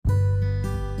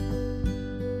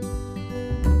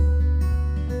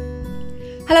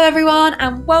Hello everyone,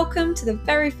 and welcome to the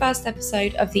very first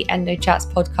episode of the Endochats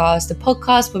podcast, the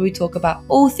podcast where we talk about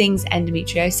all things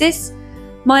endometriosis.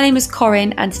 My name is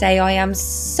Corinne, and today I am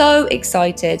so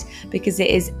excited because it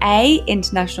is A,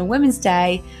 International Women's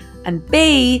Day, and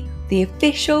B, the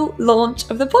official launch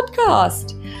of the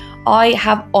podcast. I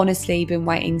have honestly been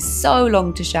waiting so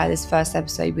long to share this first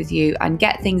episode with you and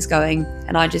get things going,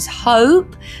 and I just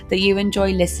hope that you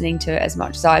enjoy listening to it as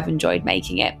much as I've enjoyed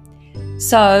making it.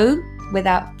 So,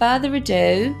 without further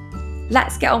ado,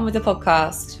 let's get on with the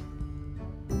podcast.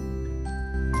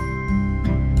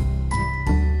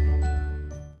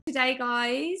 Today,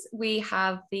 guys, we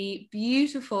have the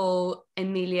beautiful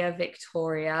Emilia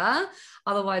Victoria,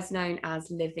 otherwise known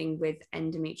as Living with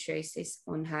Endometriosis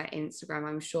on her Instagram.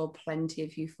 I'm sure plenty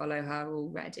of you follow her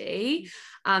already.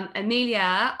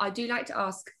 Emilia, I do like to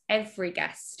ask every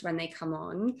guest when they come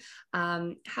on,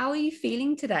 how are you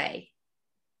feeling today?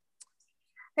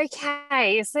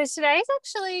 Okay, so today's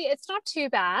actually, it's not too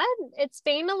bad. It's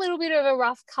been a little bit of a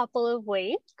rough couple of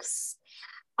weeks.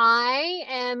 I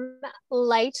am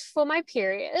late for my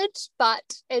period, but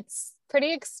it's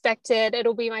pretty expected.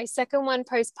 It'll be my second one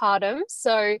postpartum,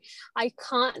 so I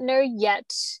can't know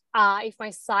yet if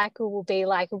my cycle will be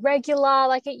like regular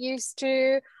like it used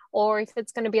to, or if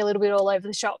it's going to be a little bit all over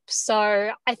the shop.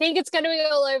 So I think it's going to be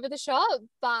all over the shop,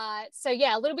 but so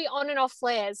yeah, a little bit on and off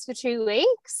flares for 2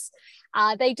 weeks.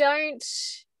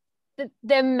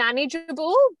 They're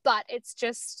manageable, but it's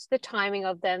just the timing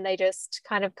of them. They just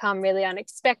kind of come really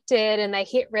unexpected and they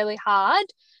hit really hard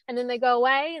and then they go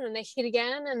away and then they hit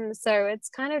again. And so it's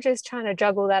kind of just trying to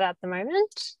juggle that at the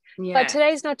moment. Yeah. But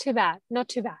today's not too bad.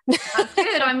 That's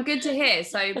good. I'm good to hear.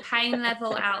 So pain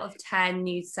level out of 10,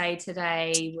 you'd say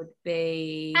today would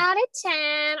be? Out of 10,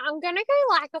 I'm going to go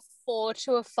like a 4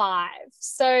 to a 5.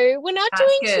 So we're not That's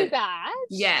doing good. Too bad.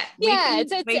 Yeah.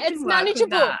 It's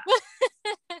manageable.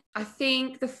 I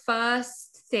think the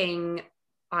first thing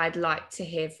I'd like to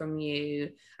hear from you,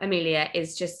 Emilia,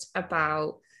 is just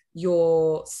about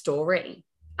your story,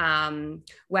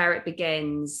 where it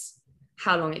begins,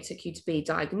 how long it took you to be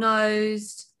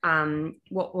diagnosed,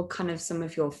 what were kind of some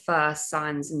of your first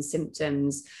signs and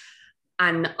symptoms.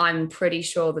 And I'm pretty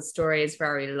sure the story is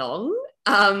very long,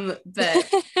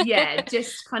 but yeah,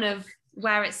 just kind of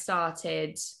where it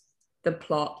started, the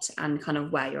plot, and kind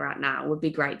of where you're at now would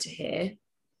be great to hear.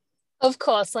 Of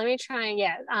course, let me try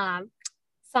and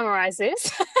summarize this.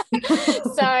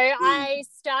 So I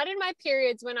started my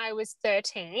periods when I was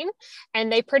 13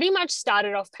 and they pretty much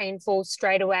started off painful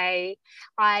straight away.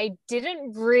 I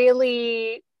didn't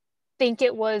really think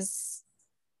it was,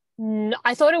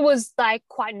 I thought it was like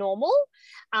quite normal,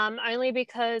 only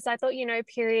because I thought,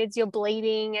 periods, you're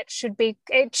bleeding, it should be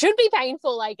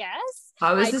painful, I guess.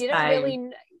 I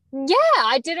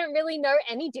didn't really know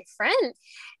any different.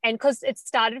 And because it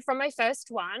started from my first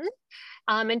one,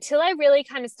 until I really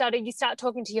kind of you start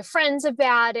talking to your friends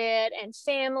about it and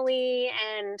family,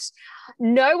 and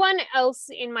no one else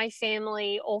in my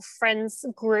family or friends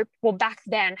group, well, back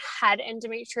then had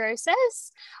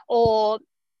endometriosis, or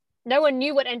no one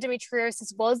knew what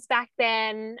endometriosis was back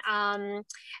then, and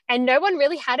no one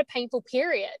really had a painful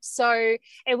period. So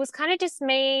it was kind of just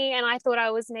me, and I thought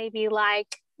I was maybe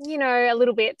like, a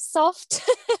little bit soft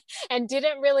and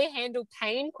didn't really handle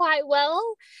pain quite well.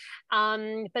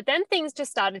 But then things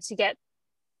just started to get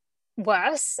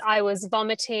worse. I was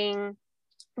vomiting,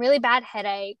 really bad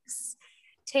headaches,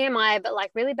 TMI, but like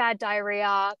really bad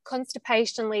diarrhea,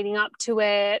 constipation leading up to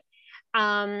it.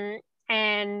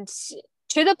 And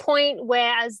to the point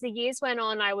where as the years went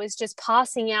on, I was just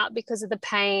passing out because of the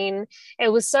pain. It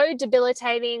was so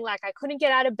debilitating. Like I couldn't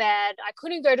get out of bed. I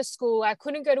couldn't go to school. I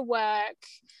couldn't go to work.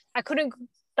 I couldn't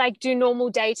do normal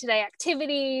day-to-day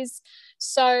activities.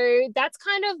 So that's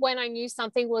kind of when I knew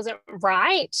something wasn't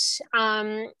right.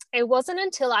 It wasn't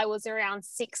until I was around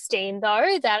 16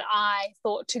 though that I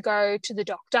thought to go to the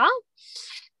doctor.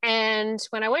 And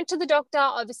when I went to the doctor,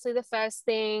 obviously the first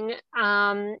thing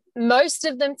most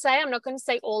of them say, I'm not going to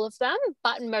say all of them,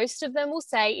 but most of them will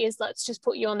say is, let's just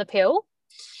put you on the pill.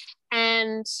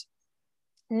 And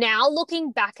now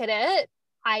looking back at it,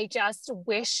 I just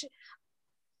wish,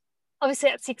 obviously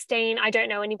at 16, I don't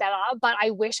know any better, but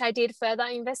I wish I did further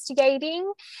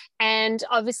investigating. And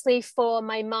obviously for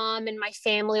my mom and my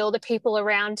family, all the people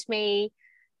around me,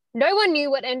 no one knew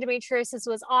what endometriosis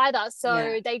was either.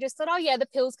 So they just thought, oh yeah, the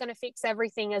pill's going to fix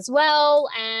everything as well,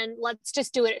 and let's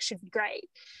just do it. It should be great.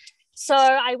 So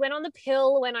I went on the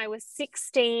pill when I was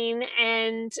 16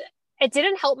 and it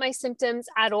didn't help my symptoms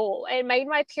at all. It made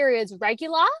my periods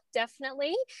regular,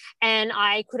 definitely. And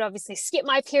I could obviously skip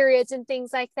my periods and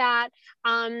things like that.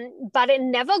 But it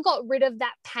never got rid of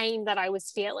that pain that I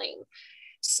was feeling.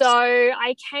 So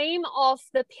I came off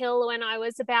the pill when I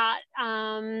was about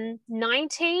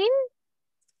 19.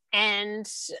 And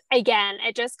again,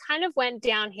 it just kind of went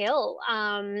downhill.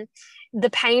 The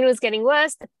pain was getting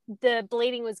worse, the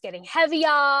bleeding was getting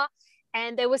heavier,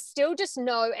 and there was still just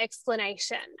no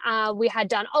explanation. We had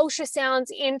done ultrasounds,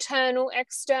 internal,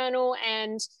 external,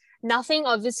 and nothing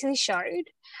obviously showed.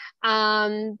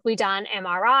 We done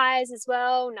MRIs as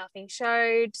well, nothing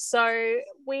showed. So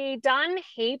we done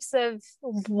heaps of,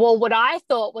 well, what I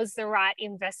thought was the right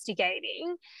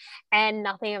investigating, and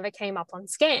nothing ever came up on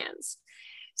scans.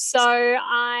 So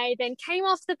I then came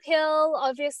off the pill,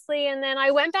 obviously, and then I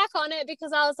went back on it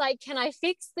because I was like, can I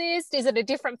fix this? Is it a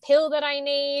different pill that I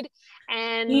need? Do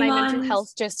And you my mind? mental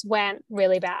health just went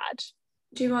really bad.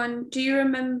 Do you mind? Do you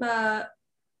remember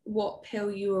what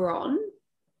pill you were on?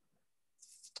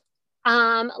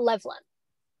 Levlin.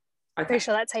 Okay. Pretty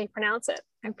sure that's how you pronounce it.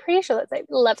 I'm pretty sure that's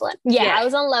Levlin. Yeah, I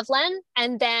was on Levlin,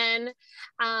 and then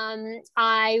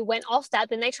I went off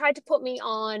that. Then they tried to put me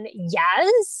on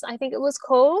Yaz, I think it was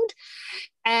called.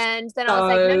 And then I was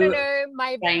like, no,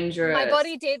 my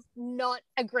body did not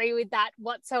agree with that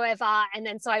whatsoever. And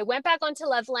then so I went back onto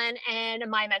Levlin, and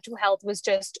my mental health was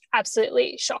just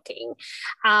absolutely shocking.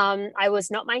 I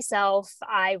was not myself.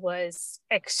 I was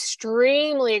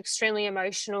extremely, extremely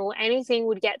emotional. Anything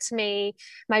would get to me.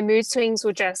 My mood swings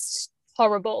were just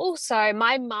horrible. So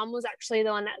my mum was actually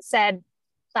the one that said,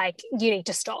 like, you need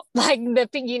to stop,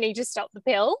 you need to stop the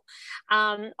pill.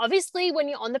 Obviously when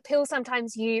you're on the pill,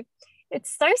 sometimes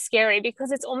it's so scary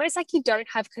because it's almost like you don't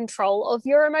have control of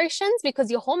your emotions because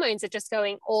your hormones are just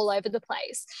going all over the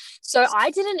place. So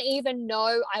I didn't even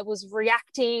know I was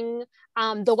reacting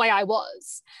the way I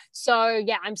was. So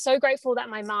yeah, I'm so grateful that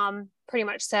my mom pretty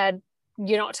much said,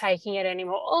 you're not taking it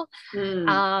anymore.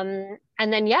 And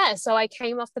then yeah, so I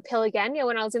came off the pill again,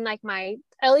 when I was in like my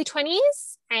early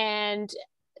 20s, and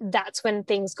that's when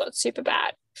things got super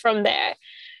bad from there.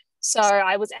 So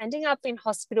I was ending up in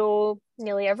hospital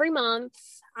nearly every month,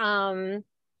 around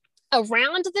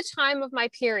the time of my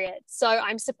period. So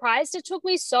I'm surprised it took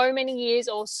me so many years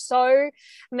or so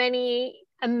many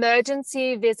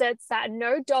emergency visits that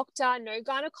no doctor, no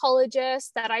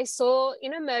gynecologist that I saw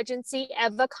in emergency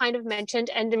ever kind of mentioned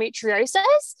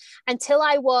endometriosis until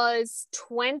I was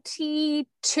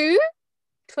 22,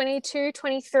 23,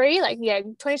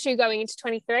 22 going into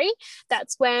 23.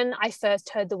 That's when I first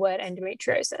heard the word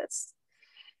endometriosis.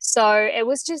 So it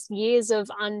was just years of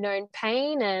unknown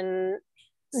pain and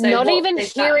not even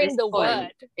hearing the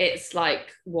word. It's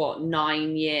like, what,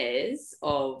 9 years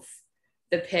of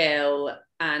the pill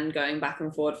and going back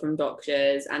and forth from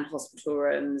doctors and hospital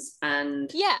rooms,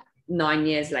 and 9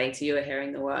 years later you were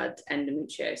hearing the word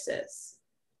endometriosis.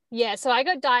 Yeah, so I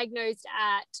got diagnosed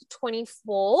at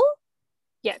 24.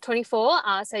 Yeah, 24.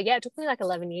 So yeah, it took me like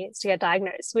 11 years to get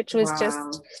diagnosed, which was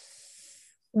just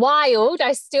wild.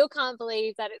 I still can't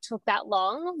believe that it took that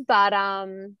long, but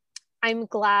I'm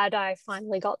glad I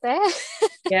finally got there.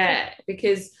 Yeah,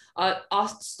 because our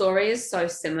story is so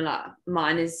similar.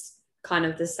 Mine is kind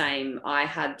of the same. I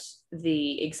had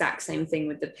the exact same thing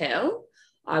with the pill.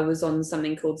 I was on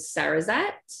something called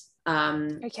Cerazette.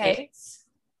 Okay.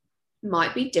 It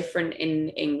might be different in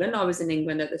England. I was in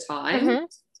England at the time.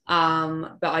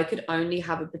 But I could only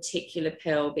have a particular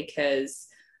pill because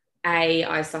A,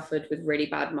 I suffered with really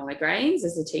bad migraines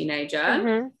as a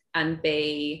teenager, and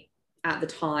B, at the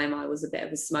time I was a bit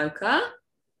of a smoker,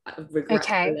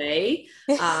 regretfully.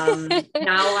 Now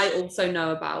I also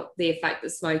know about the effect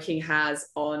that smoking has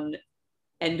on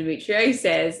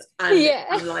endometriosis, and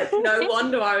I'm like, no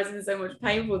wonder I was in so much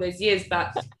pain for those years.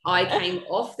 But I came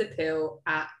off the pill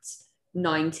at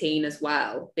 19 as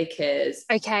well because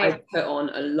I put on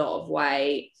a lot of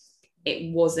weight.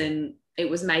 It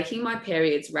was making my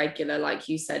periods regular, like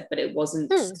you said, but it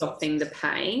wasn't stopping the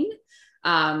pain.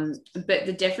 But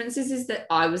the difference is that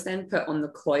I was then put on the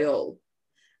coil,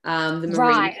 the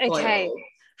Mirena coil.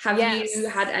 Have you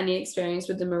had any experience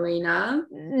with the Mirena?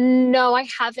 No, I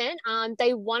haven't.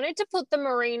 They wanted to put the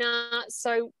Mirena.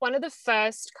 So one of the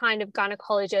first kind of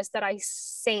gynecologists that I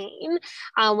seen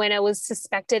when I was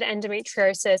suspected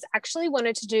endometriosis actually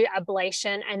wanted to do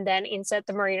ablation and then insert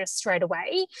the Mirena straight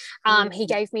away. He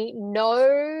gave me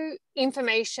no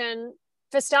information,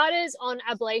 for starters, on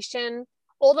ablation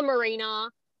or the Mirena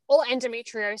or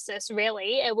endometriosis,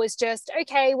 really. It was just,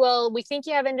 okay, well, we think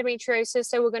you have endometriosis,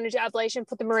 so we're going to do ablation,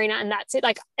 put the Mirena, and that's it.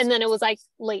 And then it was like,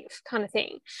 leave kind of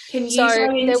thing. Can you go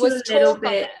into a little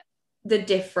bit the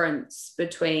difference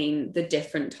between the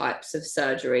different types of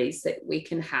surgeries that we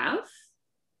can have?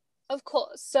 Of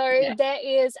course. So Yeah. there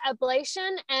is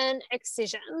ablation and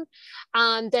excision.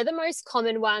 They're the most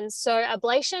common ones. So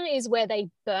ablation is where they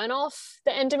burn off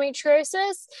the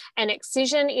endometriosis, and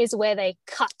excision is where they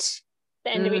cut the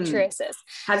endometriosis.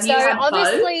 Have So you had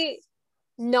obviously,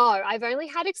 no, I've only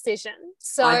had excision.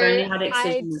 So I've only had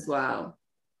excision as well.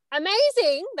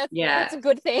 Amazing. That's a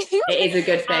good thing. It is a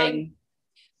good thing.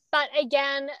 But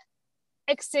again,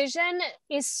 excision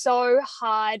is so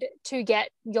hard to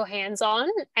get your hands on,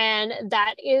 and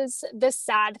that is the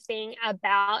sad thing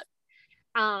about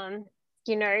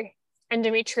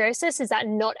endometriosis, is that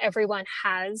not everyone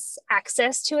has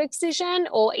access to excision,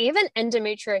 or even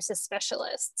endometriosis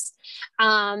specialists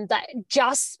that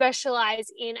just specialize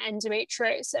in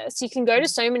endometriosis. You can go to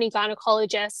so many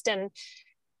gynecologists and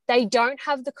they don't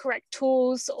have the correct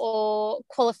tools or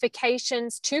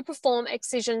qualifications to perform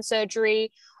excision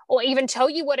surgery, or even tell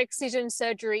you what excision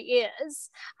surgery is.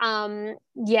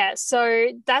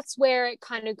 So that's where it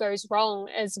kind of goes wrong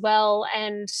as well.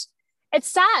 And it's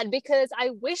sad because I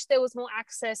wish there was more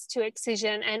access to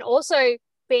excision, and also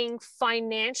being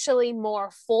financially more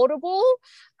affordable.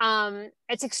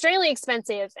 It's extremely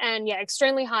expensive and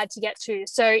extremely hard to get to.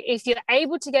 So if you're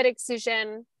able to get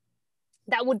excision,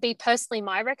 that would be personally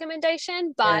my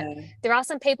recommendation. But there are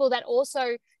some people that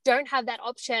also don't have that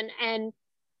option and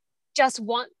just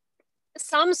want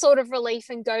some sort of relief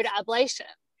and go to ablation,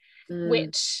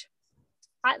 which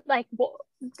I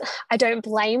don't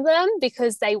blame them,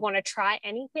 because they want to try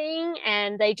anything,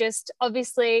 and they just,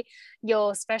 obviously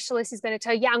your specialist is going to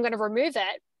tell you, I'm going to remove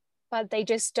it, but they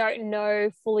just don't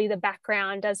know fully the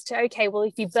background as to, okay, well,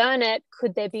 if you burn it,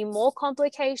 could there be more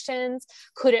complications?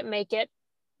 Could it make it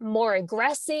more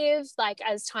aggressive, like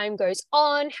as time goes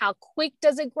on? How quick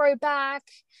does it grow back?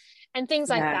 And things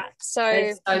like that. So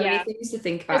there's so many things to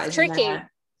think about. It's tricky.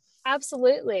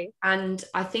 Absolutely. And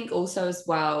I think also as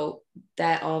well,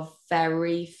 there are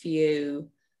very few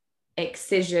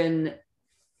excision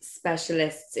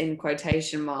specialists in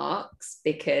quotation marks,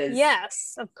 because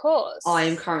yes, of course, I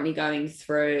am currently going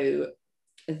through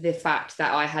the fact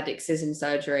that I had excision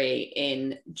surgery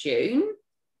in June,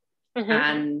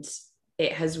 and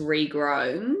it has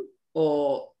regrown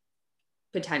or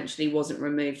potentially wasn't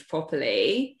removed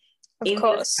properly in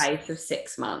the space of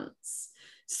 6 months.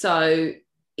 So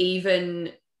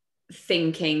even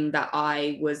thinking that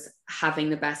I was having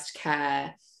the best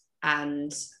care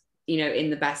and, in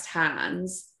the best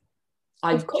hands,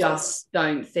 I just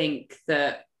don't think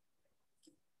that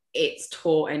it's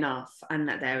taught enough, and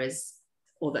that there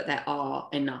are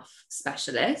enough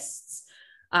specialists.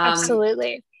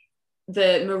 Absolutely.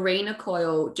 The Mirena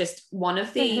coil, just one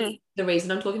of the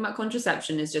reason I'm talking about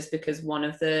contraception is just because one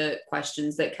of the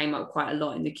questions that came up quite a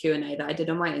lot in the Q&A that I did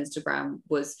on my Instagram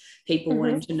was people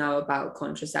wanting to know about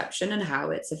contraception and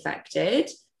how it's affected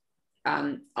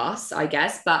us, I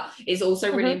guess. But it's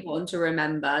also really important to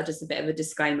remember, just a bit of a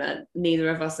disclaimer, neither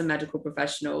of us are medical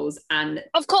professionals, and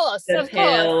of course the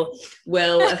pill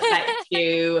will affect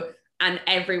you and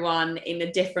everyone in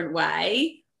a different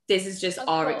way. This is just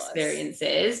our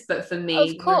experiences. But for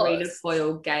me, Mirena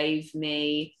coil gave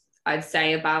me, I'd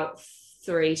say, about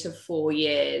 3 to 4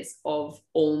 years of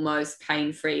almost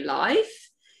pain-free life.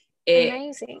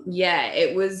 Amazing. Yeah,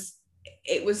 it was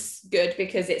good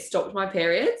because it stopped my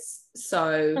periods.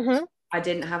 So I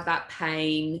didn't have that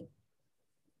pain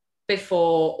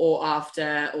before or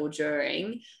after or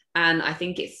during. And I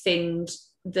think it thinned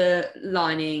the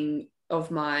lining of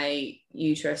my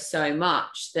uterus so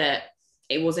much that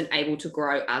it wasn't able to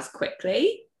grow as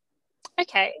quickly.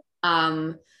 Okay.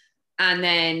 And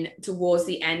then towards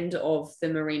the end of the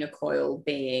Mirena coil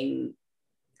being,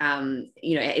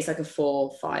 it's like a 4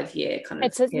 or 5 year kind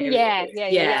of period.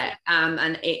 Yeah.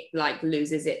 And it like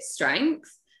loses its strength.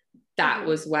 That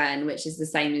was when, which is the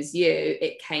same as you,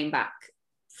 it came back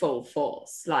full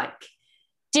force. Like,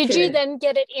 did you then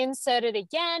get it inserted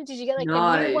again? Did you get a new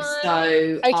one?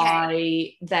 So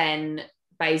I then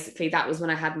basically, that was when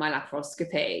I had my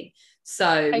laparoscopy.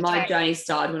 So my journey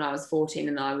started when I was 14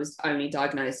 and I was only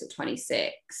diagnosed at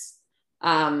 26.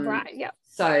 Right, yeah.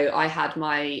 So I had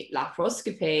my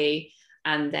laparoscopy,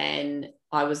 and then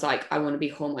I was like, I want to be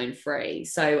hormone free.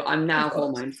 So I'm now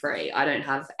hormone free. I don't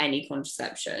have any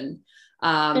contraception.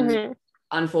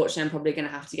 Unfortunately, I'm probably going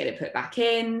to have to get it put back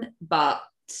in, but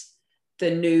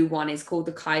the new one is called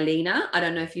the Kylena. I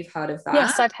don't know if you've heard of that.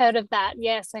 Yes, I've heard of that.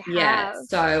 Yes, I have. Yeah,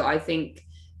 so I think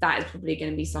that is probably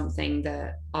going to be something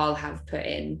that I'll have put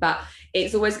in. But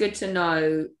it's always good to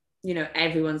know,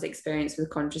 everyone's experience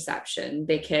with contraception,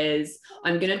 because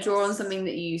I'm going to draw on something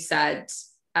that you said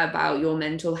about your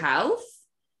mental health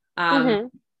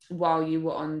while you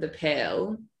were on the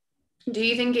pill. Do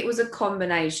you think it was a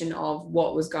combination of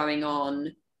what was going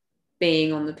on,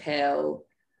 being on the pill,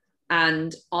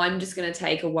 and I'm just going to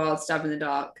take a wild stab in the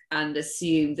dark and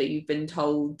assume that you've been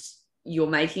told you're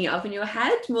making it up in your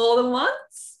head more than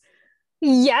once?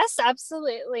 Yes,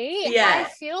 absolutely. I Yeah.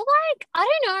 feel like, I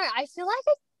don't know, I feel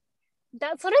like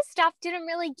that sort of stuff didn't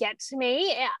really get to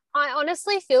me. I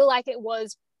honestly feel like it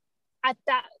was at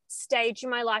that stage in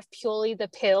my life purely the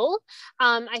pill.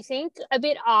 I think a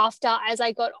bit after, as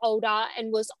I got older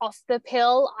and was off the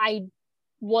pill, I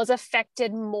was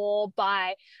affected more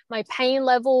by my pain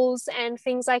levels and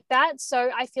things like that. So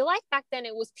I feel like back then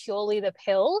it was purely the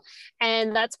pill.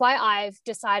 And that's why I've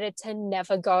decided to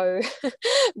never go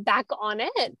back on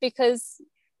it because,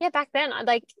 yeah, back then,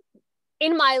 like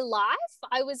in my life,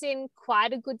 I was in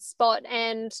quite a good spot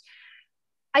and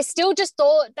I still just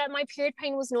thought that my period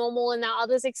pain was normal and that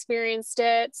others experienced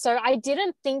it. So I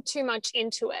didn't think too much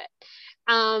into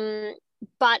it.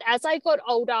 But as I got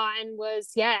older and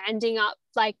was, yeah, ending up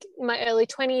like my early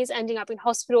 20s, ending up in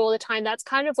hospital all the time, that's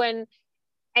kind of when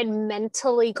it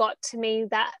mentally got to me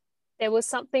that there was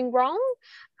something wrong.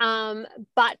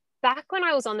 But back when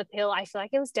I was on the pill, I feel like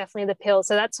it was definitely the pill.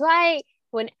 So that's why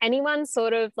when anyone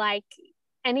sort of like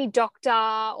any doctor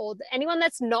or anyone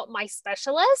that's not my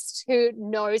specialist who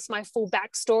knows my full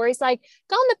backstory is like,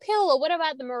 go on the pill or what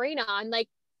about the marina? I'm like,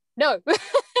 no.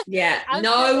 Yeah.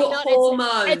 Absolutely No not.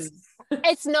 hormones.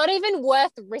 It's not even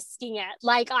worth risking it.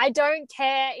 Like, I don't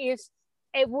care if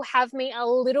it will have me a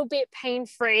little bit pain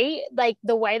free. Like,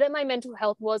 the way that my mental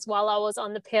health was while I was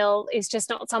on the pill is just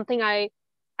not something I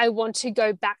want to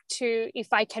go back to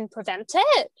if I can prevent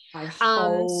it. I So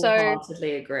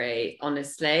wholeheartedly agree,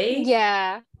 honestly.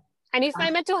 yeah. And if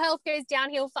my mental health goes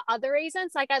downhill for other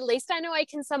reasons, like at least I know I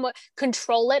can somewhat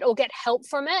control it or get help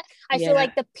from it. I feel Yeah.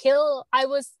 like the pill, I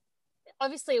was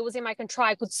obviously it was in my control.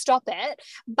 I could stop it,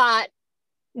 but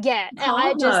yeah, I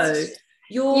Hard though. just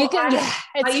you can. Yeah,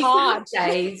 I it's used to have hard.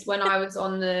 days when I was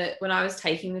when I was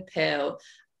taking the pill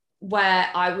where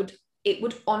it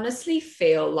would honestly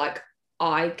feel like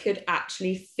I could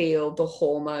actually feel the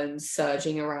hormones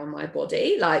surging around my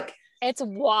body. Like, It's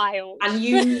wild. and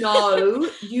you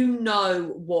know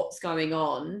what's going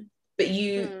on, but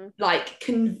you Mm, like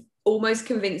can almost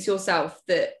convince yourself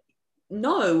that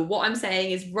no, what I'm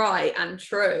saying is right and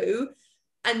true.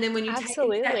 And then when you take a step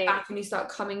absolutely. back and you start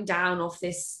coming down off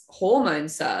this hormone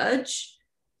surge,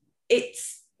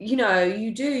 it's, you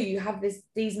have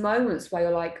these moments where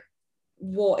you're like,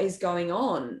 what is going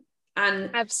on?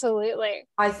 And Absolutely.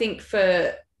 I think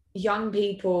for young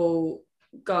people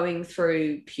going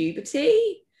through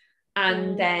puberty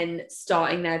and Mm, then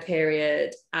starting their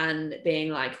period and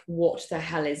being like, what the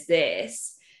hell is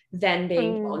this? Then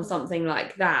being put on mm, something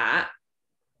like that,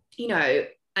 you know,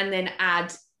 and then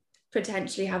add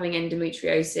potentially having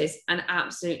endometriosis and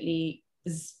absolutely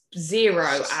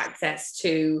zero access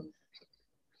to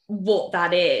what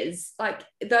that is. Like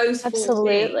those four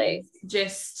absolutely. things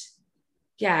just,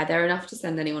 yeah, they're enough to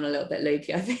send anyone a little bit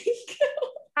loopy, I think.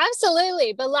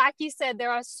 Absolutely. But like you said,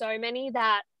 there are so many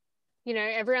that,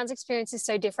 everyone's experience is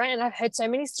so different. And I've heard so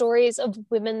many stories of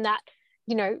women that,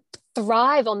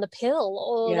 thrive on the pill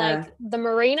or Yeah, like the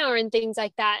marina and things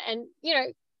like that. And,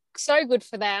 so good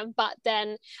for them. But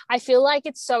then I feel like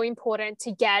it's so important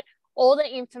to get all the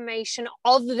information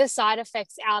of the side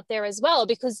effects out there as well,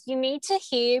 because you need to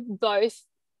hear both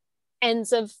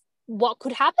ends of what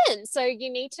could happen. So you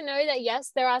need to know that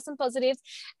yes, there are some positives.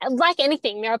 Like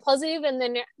anything, there are positive and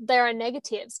then there are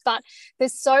negatives. But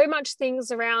there's so much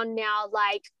things around now,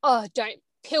 like, oh, don't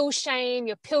pill shame,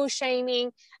 you're pill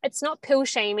shaming. It's not pill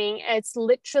shaming. It's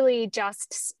literally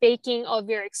just speaking of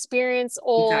your experience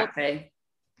or exactly.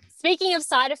 speaking of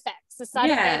side effects, the side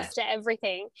Yeah, effects to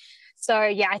everything. So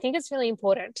yeah, I think it's really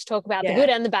important to talk about the good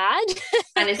yeah. and the bad.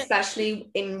 And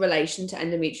especially in relation to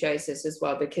endometriosis as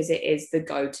well, because it is the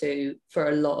go-to for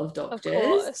a lot of Of doctors.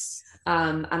 course.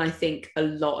 And I think a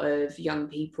lot of young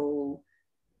people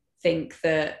think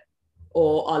that,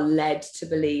 or are led to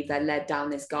believe, they're led down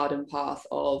this garden path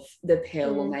of the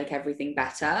pill will Mm, make everything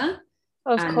better.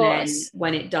 of And then course.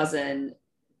 when it doesn't,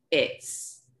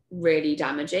 it's really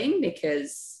damaging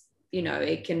because,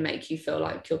 it can make you feel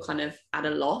like you're kind of at a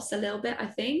loss a little bit, I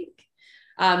think.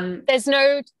 There's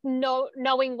no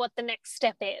knowing what the next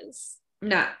step is.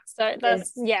 No, So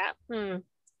that's yeah.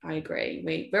 I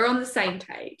agree. We're on the same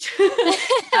page. We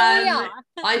are.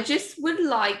 I just would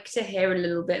like to hear a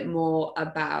little bit more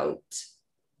about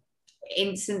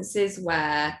instances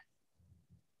where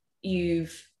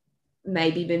you've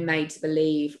maybe been made to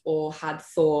believe or had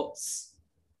thoughts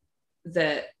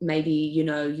that maybe,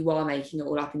 you are making it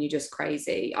all up and you're just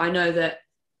crazy. I know that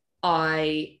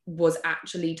I was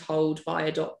actually told by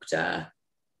a doctor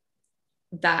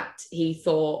that he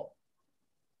thought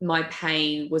my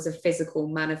pain was a physical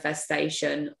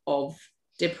manifestation of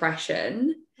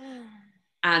depression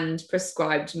and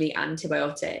prescribed me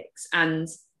antibiotics. And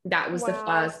that was the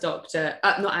first doctor,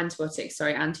 not antibiotics,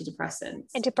 sorry,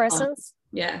 antidepressants. Antidepressants?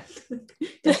 Yeah.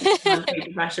 Definitely treat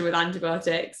depression with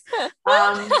antibiotics.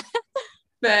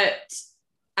 But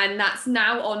and that's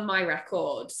now on my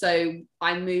record. So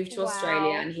I moved to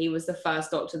Australia, and he was the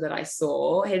first doctor that I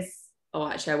saw.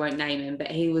 Actually I won't name him,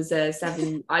 but he was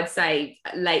I'd say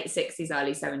late 60s,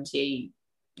 early 70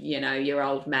 year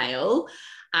old male.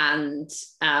 And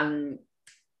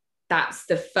that's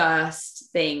the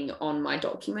first thing on my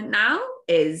document now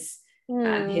is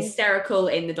hysterical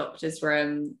in the doctor's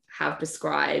room, have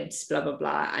prescribed blah blah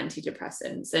blah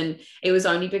antidepressants. And it was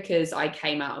only because I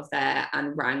came out of there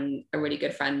and rang a really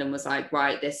good friend and was like,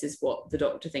 right, this is what the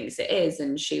doctor thinks it is.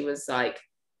 And she was like,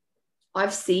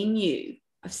 I've seen you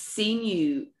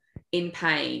in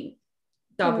pain,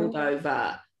 doubled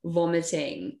over,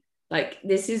 vomiting. Like,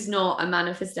 this is not a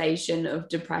manifestation of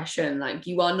depression. Like,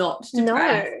 you are not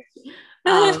depressed.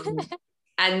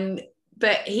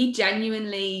 But he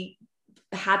genuinely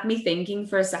had me thinking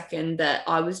for a second that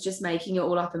I was just making it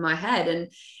all up in my head.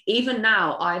 And even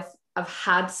now I've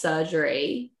had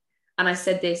surgery, and I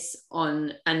said this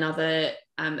on another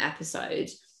episode,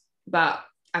 but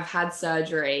I've had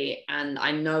surgery and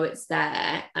I know it's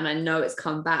there and I know it's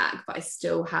come back, but I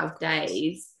still have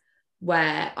days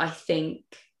where I think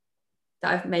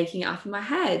that I'm making it up in my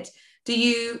head. Do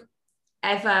you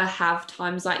ever have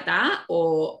times like that,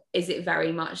 or is it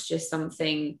very much just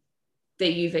something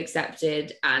that you've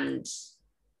accepted and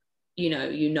you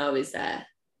know is there?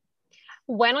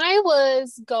 When I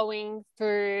was going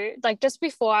through, like just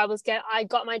before I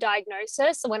got my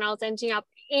diagnosis, when I was ending up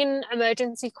in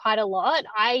emergency quite a lot,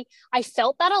 I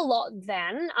felt that a lot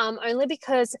then, only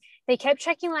because they kept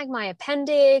checking like my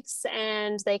appendix,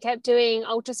 and they kept doing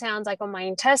ultrasounds like on my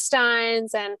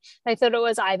intestines, and they thought it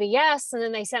was IBS, and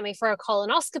then they sent me for a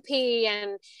colonoscopy.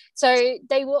 And so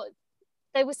they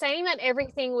were saying that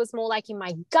everything was more like in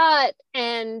my gut,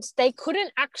 and they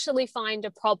couldn't actually find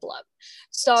a problem.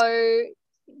 So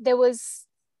there was,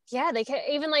 they kept,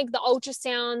 even like the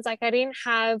ultrasounds, like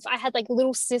I had like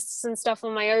little cysts and stuff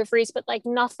on my ovaries, but like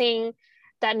nothing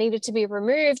that needed to be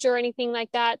removed or anything like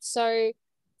that. So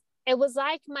it was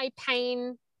like my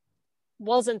pain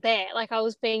wasn't there, like I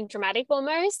was being dramatic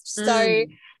almost. So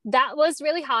that was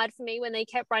really hard for me when they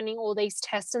kept running all these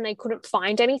tests and they couldn't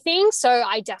find anything. So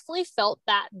I definitely felt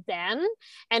that then.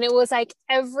 And it was like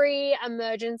every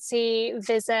emergency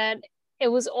visit, it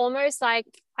was almost like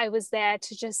I was there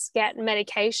to just get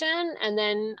medication and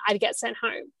then I'd get sent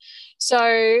home.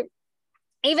 So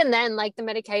even then, like the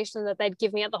medication that they'd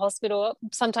give me at the hospital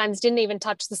sometimes didn't even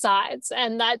touch the sides.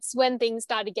 And that's when things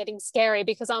started getting scary,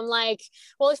 because I'm like,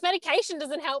 well, if medication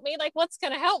doesn't help me, like what's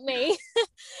going to help me?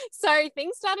 So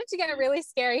things started to get really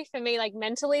scary for me, like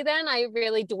mentally. Then I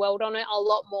really dwelled on it a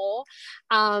lot more.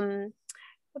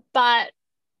 But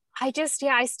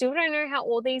I still don't know how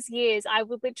all these years I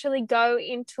would literally go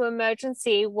into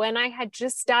emergency when I had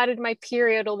just started my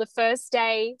period, or the first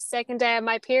day, second day of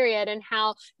my period, and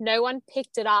how no one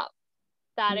picked it up,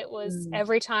 that it was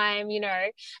every time,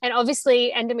 and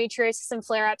obviously endometriosis and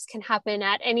flare-ups can happen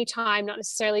at any time, not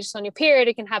necessarily just on your period.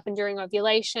 It can happen during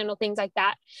ovulation or things like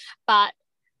that. But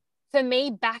for me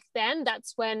back then,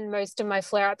 that's when most of my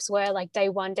flare-ups were, like day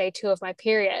 1, day 2 of my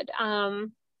period.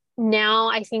 Now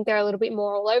I think they're a little bit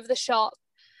more all over the shop.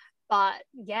 But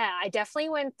yeah, I definitely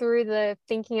went through the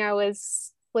thinking I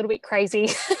was a little bit crazy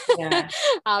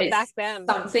back then.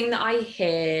 Something that I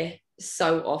hear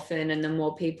so often, and the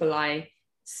more people I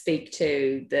speak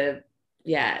to, the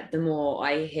more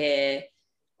I hear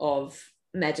of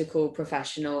medical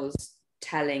professionals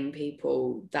telling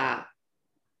people that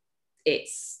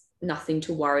it's nothing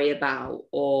to worry about,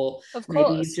 or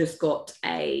maybe you've just got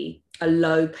a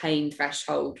low pain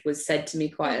threshold, was said to me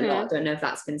quite a lot. I don't know if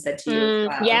that's been said to you as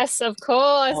well. Yes, of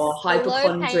course. Or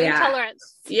hypochondriac.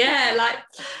 Yeah, like,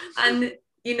 and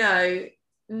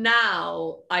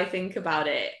now I think about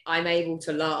it, I'm able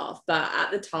to laugh, but at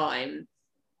the time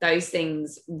those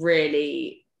things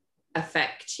really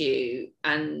affect you.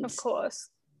 And of course,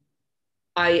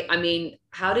 I mean,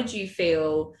 how did you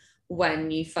feel when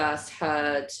you first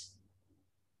heard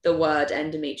the word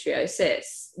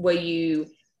endometriosis? Were you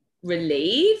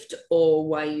relieved or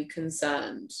were you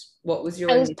concerned? What was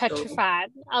your I was petrified.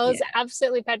 I was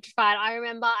absolutely petrified. I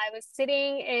remember I was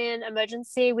sitting in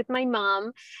emergency with my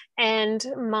mum and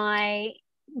my,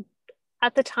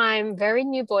 at the time, very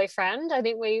new boyfriend. I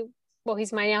think we well,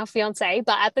 he's my now fiance,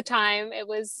 but at the time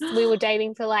we were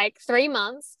dating for like 3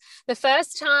 months. The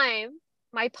first time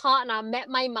my partner met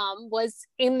my mum was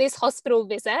in this hospital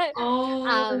visit.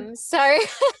 Oh, So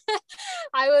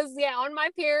I was, on my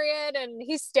period and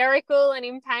hysterical and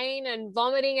in pain and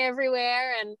vomiting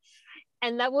everywhere.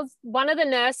 And that was one of the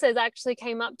nurses actually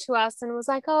came up to us and was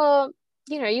like, oh,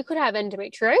 you could have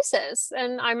endometriosis.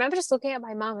 And I remember just looking at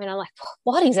my mum and I'm like,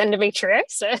 what is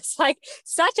endometriosis? Like,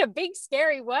 such a big,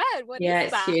 scary word. What yeah, is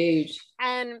it's that? huge.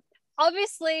 And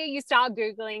obviously you start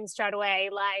Googling straight away,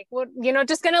 like, what, you're not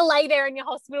just going to lay there in your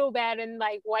hospital bed and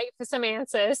like wait for some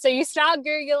answers. So you start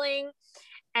Googling.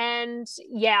 And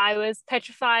yeah, I was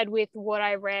petrified with what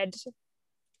I read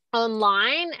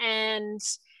online. And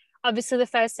obviously the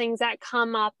first things that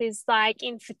come up is like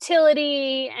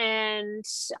infertility and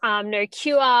no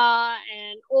cure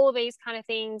and all these kind of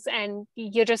things. And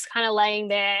you're just kind of laying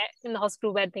there in the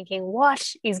hospital bed thinking, what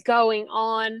is going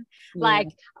on? Yeah. Like,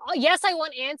 oh, yes, I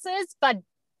want answers, but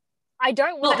I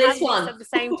don't want to have this at the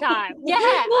same time.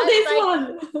 Yeah. Not this like,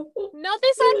 one. Not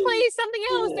this one, please. Something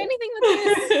else. Anything with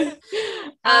this.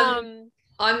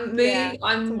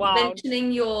 I'm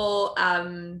mentioning your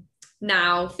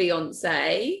now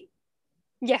fiance.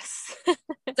 Yes.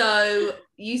 So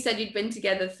you said you'd been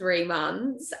together 3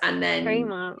 months and then 3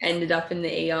 months. ended up in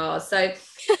the ER. So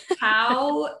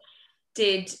how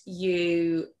did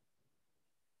you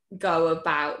go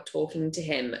about talking to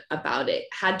him about it?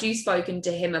 Had you spoken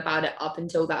to him about it up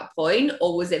until that point,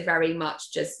 or was it very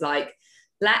much just like,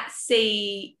 let's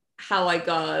see how I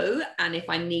go, and if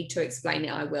I need to explain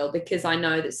it, I will? Because I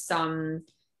know that some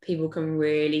people can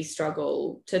really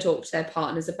struggle to talk to their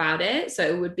partners about it. So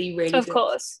it would be really of good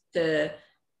course to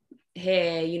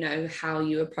hear, how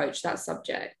you approach that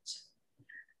subject.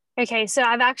 Okay, so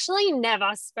I've actually never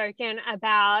spoken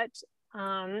about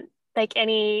like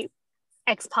any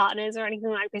ex-partners or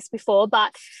anything like this before,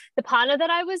 but the partner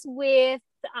that I was with,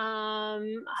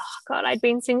 oh God, I'd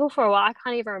been single for a while. I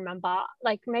can't even remember,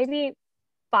 like maybe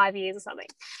 5 years or something.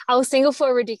 I was single for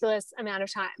a ridiculous amount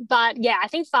of time, but yeah, I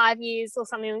think 5 years or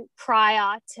something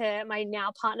prior to my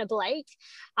now partner Blake.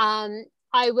 I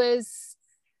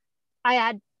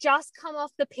had just come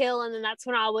off the pill, and then that's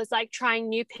when I was like trying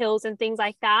new pills and things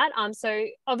like that. So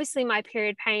obviously my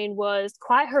period pain was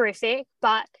quite horrific,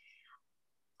 but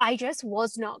I just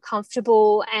was not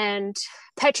comfortable and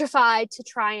petrified to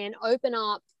try and open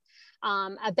up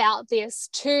about this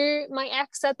to my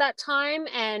ex at that time.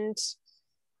 And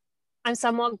I'm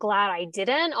somewhat glad I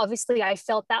didn't. Obviously, I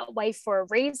felt that way for a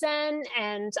reason.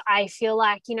 And I feel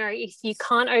like, if you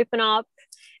can't open up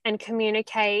and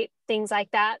communicate things like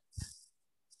that,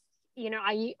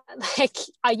 are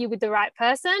you with the right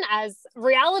person? As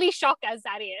reality shock as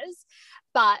that is.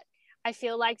 But I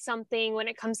feel like something when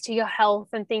it comes to your health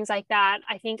and things like that,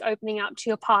 I think opening up to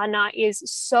your partner is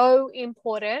so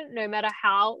important, no matter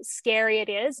how scary it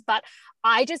is. But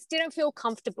I just didn't feel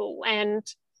comfortable, and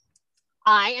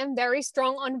I am very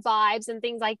strong on vibes and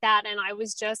things like that, and I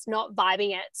was just not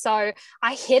vibing it. So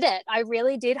I hid it. I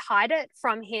really did hide it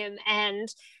from him, and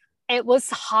it was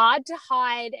hard to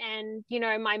hide. And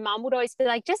my mum would always be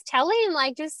like, just tell him,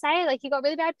 like, just say, like, you got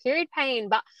really bad period pain.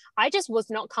 But I just was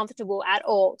not comfortable at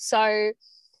all. So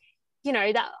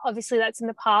that obviously that's in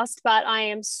the past, but I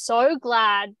am so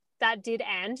glad that did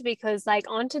end, because like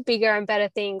on to bigger and better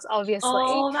things, obviously.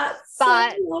 Oh, that's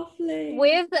but so lovely.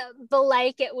 With the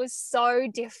lake, it was so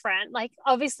different. Like,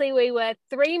 obviously we were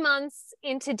 3 months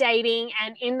into dating,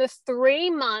 and in the 3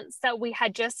 months that we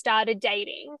had just started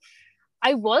dating,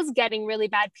 I was getting really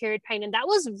bad period pain, and that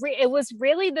was it was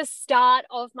really the start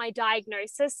of my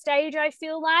diagnosis stage, I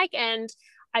feel like. And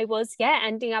I was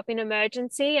ending up in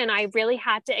emergency, and I really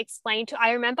had to explain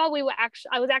I remember I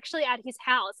was actually at his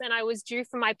house, and I was due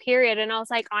for my period, and I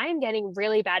was like, I am getting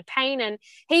really bad pain. And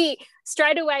he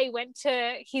straight away went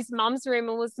to his mum's room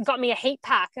and got me a heat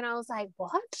pack, and I was like,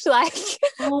 what? Like,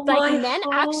 like men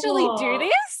actually do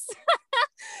this?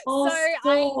 So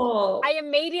I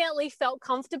immediately felt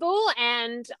comfortable,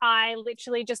 and I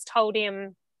literally just told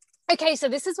him, okay, so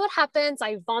this is what happens.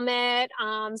 I vomit.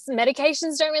 Some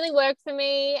medications don't really work for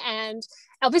me. And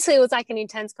obviously it was like an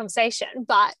intense conversation,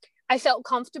 but I felt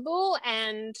comfortable.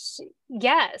 And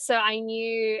yeah, so I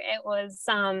knew it was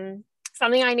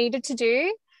something I needed to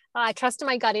do. I trusted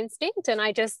my gut instinct, and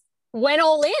I just went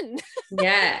all in.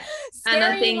 Yeah.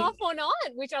 Scaring him off or not,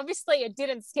 which obviously it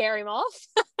didn't scare him off.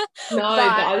 No, but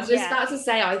I was just about to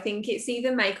say, I think it's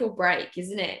either make or break,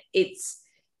 isn't it? It's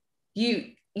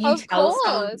you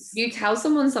tell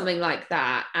someone something like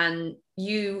that, and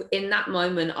you in that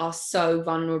moment are so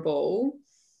vulnerable,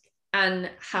 and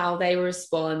how they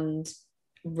respond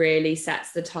really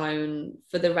sets the tone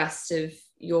for the rest of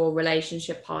your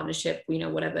relationship, partnership,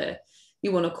 whatever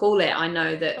you want to call it. I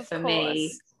know that Of for course.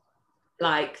 me,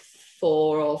 like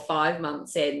 4 or 5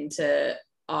 months into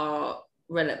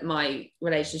my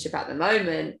relationship at the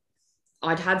moment,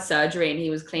 I'd had surgery and he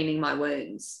was cleaning my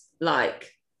wounds.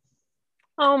 Like,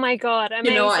 oh my God, amazing.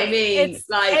 you know what I mean?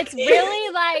 It's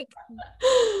really like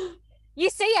you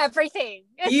see everything.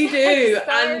 You do. Like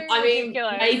so and I mean,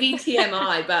 ridiculous. maybe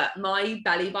TMI, but my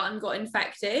belly button got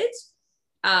infected.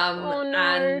 Oh no.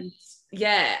 And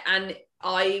yeah, and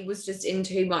I was just in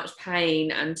too much pain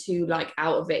and too like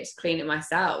out of it to clean it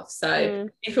myself. So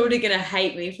you're probably gonna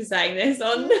hate me for saying this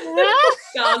on the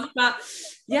podcast, but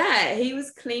yeah, he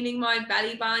was cleaning my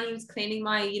belly button, he was cleaning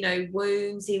my,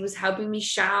 wounds, he was helping me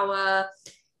shower.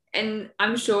 And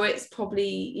I'm sure it's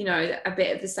probably, a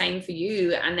bit of the same for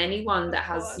you and anyone that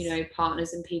has,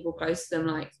 partners and people close to them.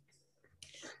 Like,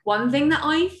 one thing that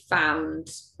I found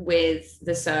with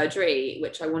the surgery,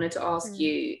 which I wanted to ask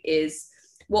you, is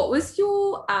what was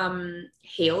your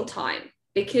heal time?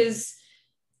 Because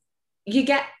you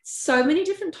get so many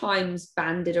different times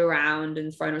banded around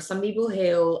and thrown on. Some people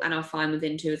heal and are fine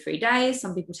within 2 or 3 days.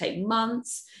 Some people take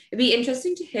months. It'd be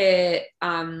interesting to hear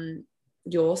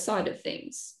your side of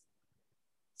things.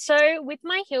 So with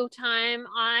my heal time,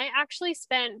 I actually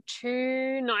spent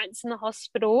 2 nights in the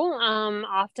hospital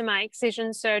after my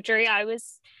excision surgery.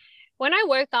 When I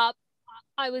woke up,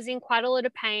 I was in quite a lot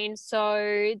of pain.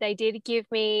 So they did give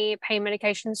me pain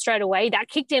medication straight away. That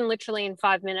kicked in literally in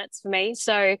 5 minutes for me.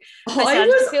 So I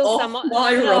started to feel somewhat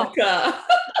my rocker.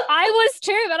 I was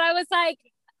too, but I was like,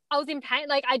 I was in pain.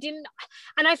 Like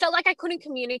and I felt like I couldn't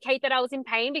communicate that I was in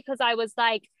pain because I was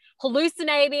like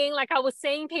hallucinating. Like I was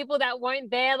seeing people that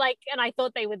weren't there, like, and I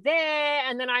thought they were there.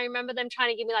 And then I remember them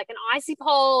trying to give me like an icy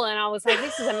pole. And I was like,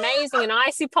 this is amazing, an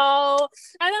icy pole.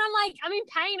 And then I'm like, I'm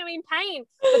in pain.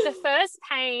 But the first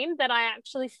pain that I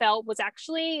actually felt was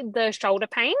actually the shoulder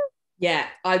pain. Yeah,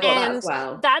 I got that as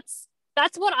well.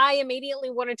 That's what I immediately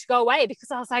wanted to go away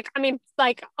because I was like, oh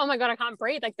my God, I can't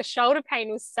breathe. Like the shoulder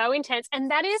pain was so intense. And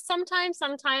that is sometimes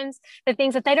the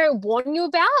things that they don't warn you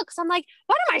about. Because I'm like,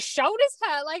 why do my shoulders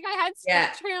hurt? Like I had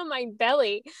stretching on my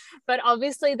belly. But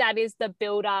obviously that is the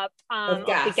buildup of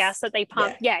the gas that they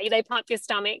pump. Yeah, they pump your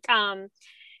stomach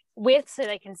with so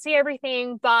they can see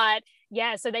everything. But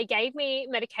yeah, so they gave me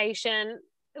medication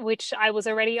which I was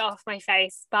already off my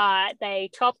face, but they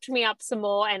topped me up some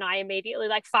more and I immediately,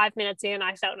 like 5 minutes in,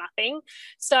 I felt nothing.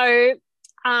 So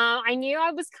I knew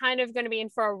I was kind of going to be in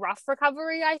for a rough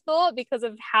recovery, I thought, because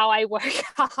of how I woke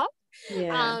up.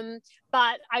 Yeah.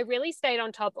 But I really stayed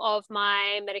on top of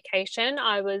my medication.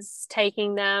 I was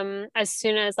taking them as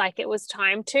soon as like it was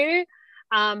time to.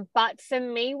 But for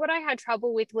me, what I had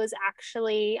trouble with was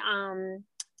actually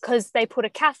because they put a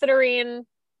catheter in,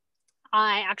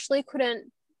 I actually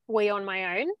couldn't wee on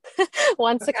my own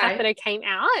once the catheter came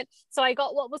out. So I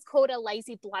got what was called a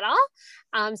lazy bladder.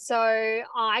 So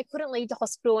I couldn't leave the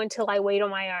hospital until I weed on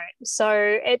my own. So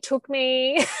it took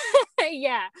me,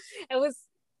 it was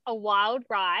a wild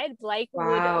ride. Blake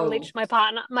would my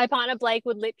partner Blake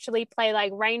would literally play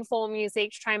like rainfall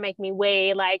music to try and make me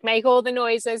wee, like make all the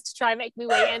noises to try and make me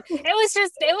wee. And it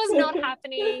was not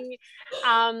happening.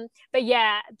 But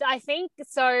yeah, I think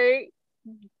so.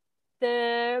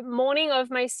 The morning of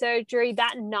my surgery,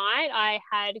 that night I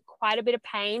had quite a bit of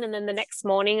pain, and then the next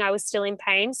morning I was still in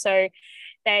pain. So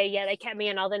they kept me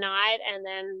another night, and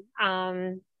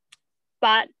then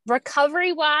but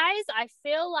recovery wise, I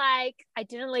feel like I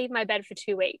didn't leave my bed for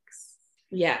 2 weeks.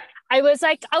 Yeah. I was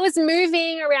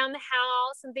moving around the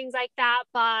house and things like that,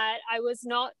 but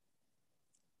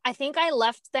I think I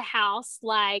left the house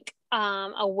like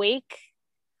a week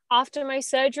after my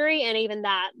surgery, and even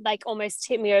that like almost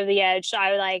tipped me over the edge.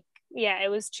 It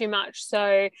was too much.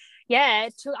 So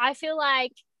I feel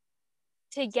like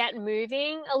to get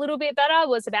moving a little bit better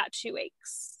was about 2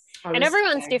 weeks. And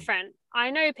everyone's different.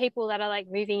 I know people that are like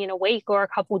moving in a week or a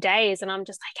couple of days, and I'm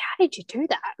just like, how did you do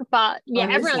that? But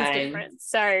everyone's different.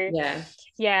 So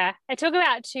it took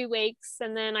about 2 weeks,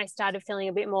 and then I started feeling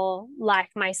a bit more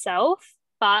like myself.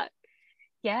 But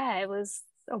it was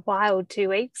a wild 2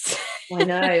 weeks. I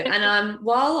know. And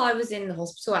while I was in the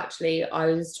hospital, actually, I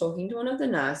was talking to one of the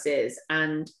nurses,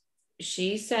 and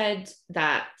she said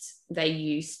that they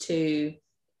used to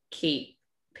keep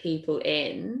people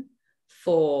in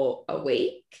for a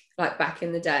week. Like back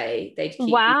in the day, they'd keep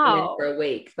people in for a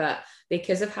week. But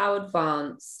because of how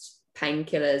advanced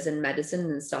painkillers and medicine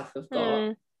and stuff have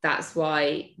got, that's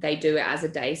why they do it as a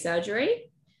day surgery.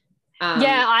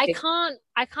 I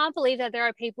can't believe that there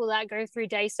are people that go through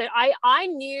day surgery. I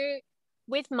knew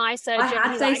with my surgery, I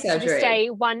had day surgery. to stay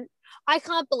one. I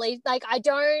can't believe, like, I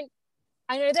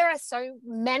I know there are so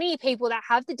many people that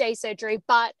have the day surgery,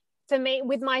 but for me,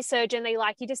 with my surgeon, they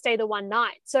like you to stay the one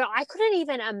night. So I couldn't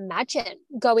even imagine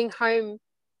going home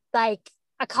like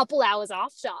a couple hours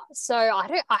after. So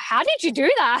how did you do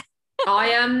that?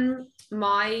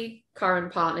 My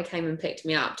current partner came and picked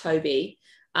me up, Toby.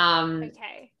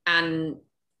 Okay. And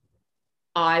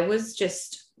I was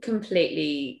just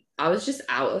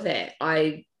out of it.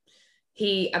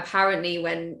 He apparently,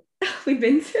 when we'd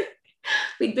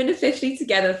been officially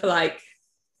together for like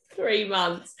 3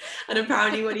 months, and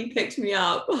apparently when he picked me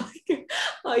up,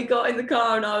 I got in the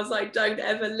car and I was like, don't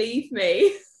ever leave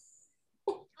me.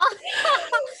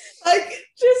 Like,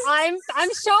 just I'm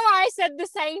sure I said the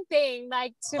same thing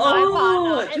like to my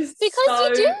partner. And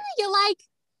because you're like,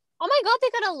 oh my God,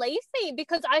 they're gonna leave me,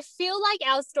 because I feel like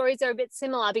our stories are a bit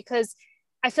similar, because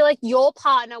I feel like your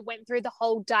partner went through the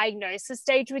whole diagnosis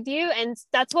stage with you, and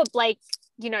that's what Blake,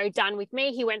 done with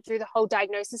me. He went through the whole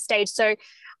diagnosis stage. So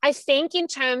I think in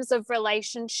terms of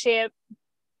relationship,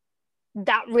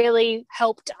 that really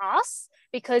helped us,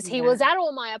 because he was at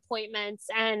all my appointments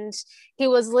and he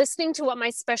was listening to what my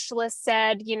specialist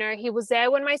said. He was there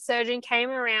when my surgeon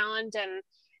came around and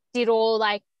did all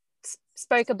like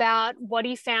spoke about what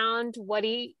he found,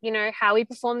 how he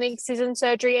performed the excision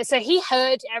surgery. So he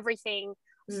heard everything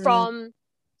from,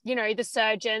 the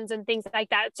surgeons and things like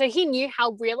that. So he knew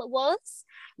how real it was.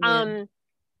 Yeah.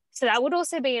 So that would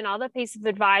also be another piece of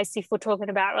advice if we're talking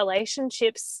about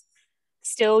relationships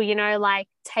still, like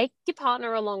take your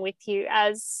partner along with you,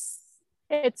 as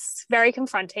it's very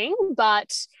confronting,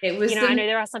 but it was I know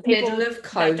there are some people middle of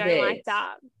COVID, that don't like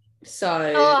that.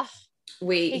 So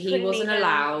he wasn't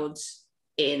allowed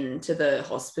into the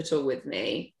hospital with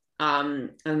me. And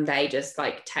they just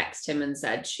like text him and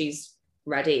said, she's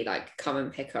ready, like come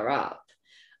and pick her up.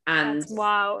 And that's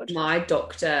wild. My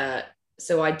doctor,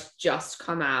 so I'd just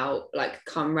come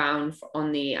round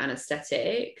on the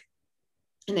anesthetic,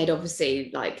 and they'd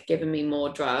obviously like given me more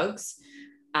drugs,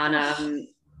 and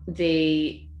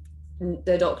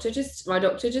my doctor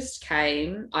just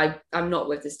came. I'm not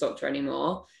with this doctor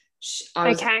anymore. I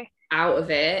was out of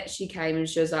it. She came and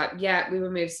she was like, yeah, we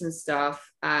removed some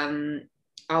stuff,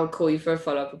 I'll call you for a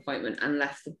follow-up appointment, and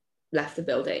left the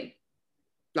building.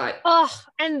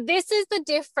 And this is the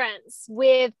difference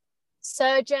with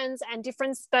surgeons and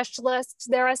different specialists.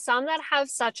 There are some that have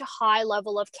such a high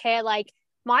level of care. Like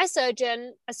my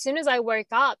surgeon, as soon as I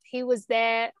woke up, he was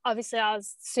there. Obviously I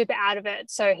was super out of it,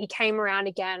 so he came around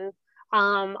again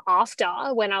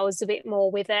after, when I was a bit more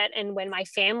with it, and when my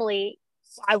family,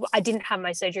 I didn't have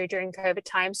my surgery during COVID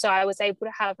time, so I was able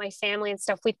to have my family and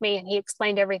stuff with me, and he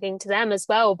explained everything to them as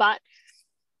well. But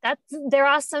there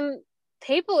are some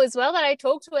people as well that I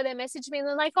talk to where they message me and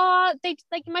they're like,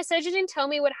 my surgeon didn't tell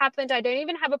me what happened. I don't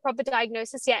even have a proper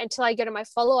diagnosis yet until I go to my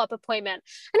follow-up appointment.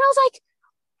 And I was like,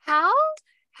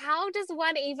 how does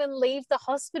one even leave the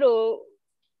hospital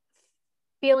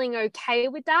feeling okay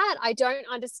with that? I don't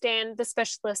understand the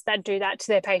specialists that do that to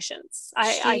their patients.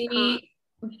 I can't.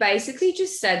 Basically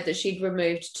just said that she'd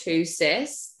removed 2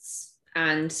 cysts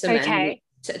and some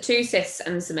 2 cysts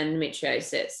and some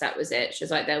endometriosis. That was it. She was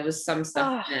like, there was some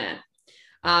stuff there.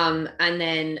 And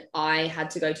then I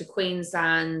had to go to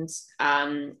Queensland,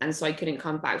 and so I couldn't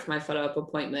come back for my follow-up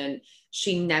appointment.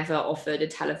 She never offered a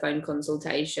telephone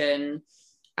consultation.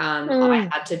 I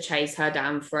had to chase her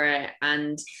down for it,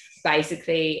 and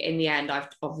basically in the end I've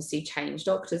obviously changed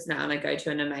doctors now, and I go to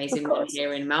an amazing one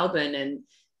here in Melbourne, and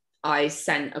I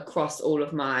sent across all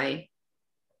of my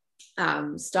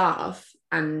staff,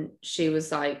 and she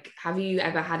was like, have you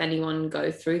ever had anyone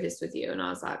go through this with you? And I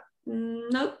was like,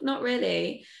 nope, not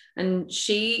really. And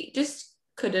she just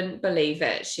couldn't believe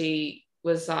it. She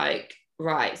was like,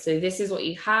 right, so this is what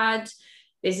you had,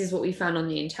 this is what we found on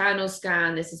the internal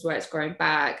scan, this is where it's growing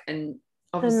back. And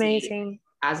obviously amazing.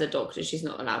 As a doctor, she's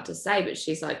not allowed to say, but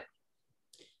she's like,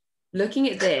 looking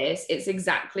at this, it's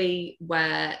exactly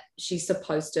where she's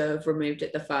supposed to have removed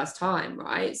it the first time,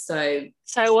 right? So it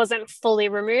wasn't fully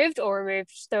removed, or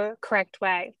removed the correct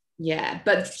way. Yeah,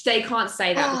 but they can't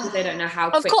say that because they don't know how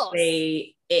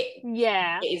quickly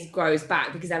it grows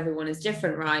back, because everyone is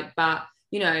different, right? But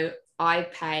I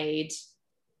paid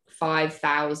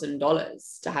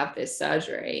 $5,000 to have this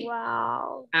surgery.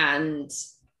 Wow. And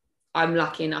I'm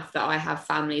lucky enough that I have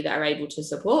family that are able to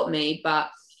support me, but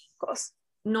of course,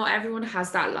 not everyone has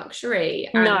that luxury.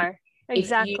 And no,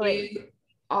 exactly. If you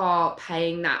are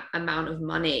paying that amount of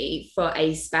money for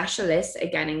a specialist,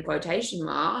 again in quotation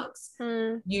marks,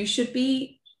 you should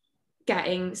be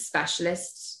getting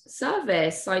specialist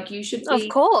service. Like, you should be, of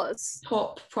course,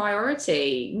 top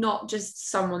priority, not just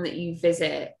someone that you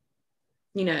visit,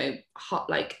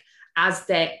 like as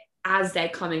their as they're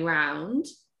coming round,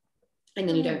 and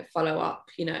then you don't follow up,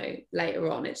 you know, later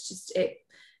on. It's just,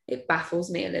 it baffles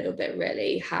me a little bit,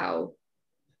 really, how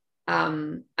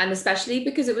and especially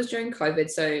because it was during COVID,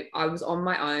 so I was on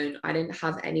my own. I didn't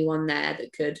have anyone there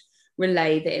that could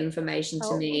relay the information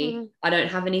to me. I don't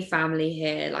have any family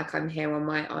here. Like, I'm here on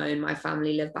my own. My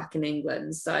family live back in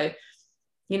England, so,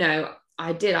 you know,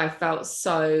 I felt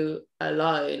so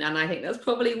alone. And I think that's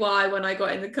probably why when I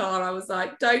got in the car, I was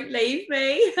like, don't leave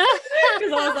me.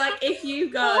 Because I was like, if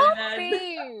you go,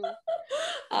 then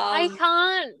I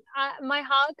can't. My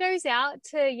heart goes out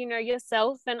to, you know,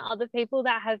 yourself and other people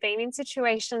that have been in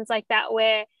situations like that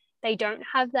where they don't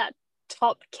have that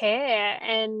top care.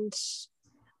 And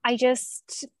I've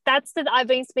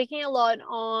been speaking a lot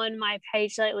on my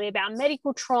page lately about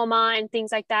medical trauma and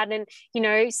things like that. And, you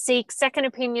know, seek second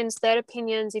opinions, third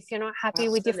opinions. If you're not happy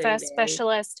with your first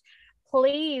specialist,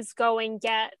 please go and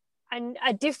get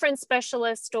a different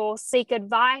specialist, or seek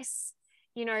advice,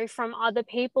 you know, from other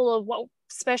people of what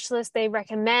specialists they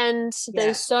recommend.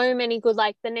 There's so many good,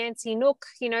 like the Nancy Nook,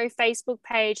 you know, Facebook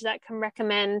page that can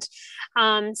recommend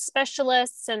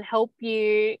specialists and help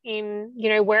you in, you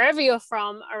know, wherever you're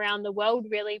from around the world,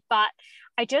 really. But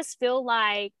I just feel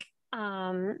like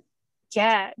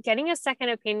getting a second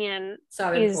opinion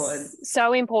is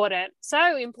so important,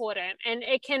 and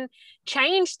it can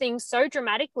change things so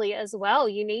dramatically as well.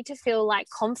 You need to feel like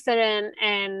confident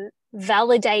and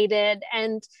validated,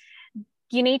 and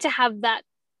you need to have that,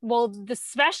 well, the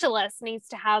specialist needs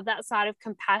to have that side of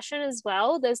compassion as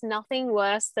well. There's nothing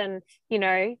worse than, you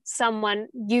know,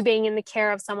 you being in the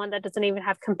care of someone that doesn't even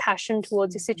have compassion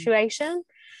towards your situation.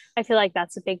 I feel like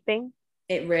that's a big thing.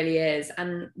 It really is.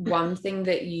 And one thing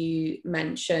that you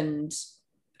mentioned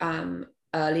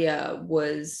earlier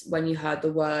was when you heard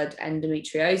the word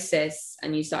endometriosis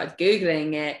and you started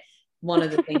Googling it, one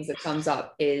of the things that comes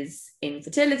up is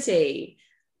infertility,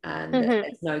 and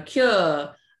there's no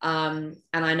cure. And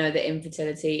I know that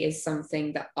infertility is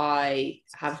something that I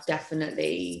have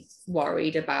definitely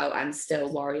worried about and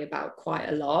still worry about quite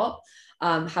a lot.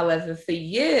 However, for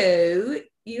you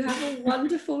have a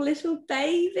wonderful little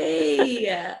baby.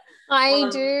 I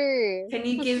do. Can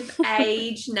you give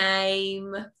age,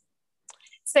 name?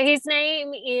 So his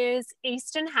name is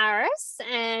Easton Harris,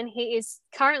 and he is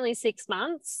currently 6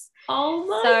 months. Oh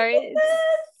my goodness.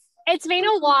 It's been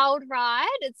a wild ride.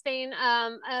 It's been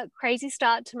a crazy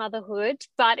start to motherhood,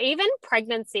 but even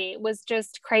pregnancy was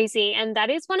just crazy. And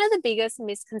that is one of the biggest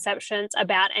misconceptions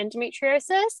about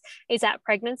endometriosis, is that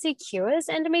pregnancy cures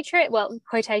endometriosis. Well,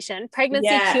 quotation,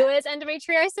 pregnancy cures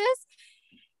endometriosis.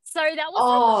 So that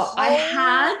was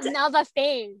another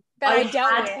thing that I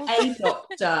dealt with. I had a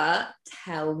doctor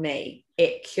tell me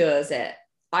it cures it.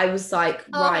 I was like,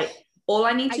 right. All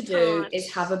I need to do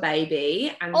is have a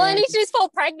baby, and all I need to do is fall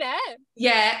pregnant.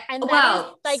 Yeah. And that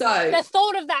is, like, the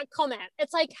thought of that comment.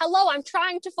 It's like, hello, I'm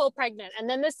trying to fall pregnant. And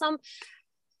then there's some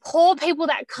poor people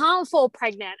that can't fall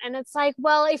pregnant. And it's like,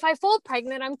 well, if I fall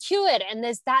pregnant, I'm cured. And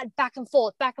there's that back and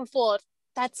forth.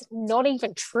 That's not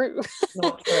even true.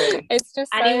 Not true. It's just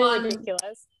so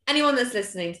ridiculous. Anyone that's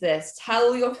listening to this,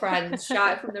 tell your friends,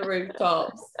 shout it from the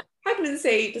rooftops.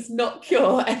 Pregnancy does not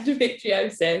cure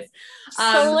endometriosis.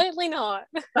 Absolutely not.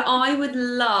 But I would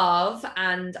love,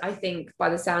 and I think by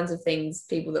the sounds of things,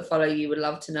 people that follow you would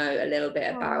love to know a little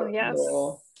bit about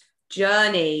your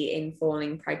journey in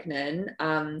falling pregnant.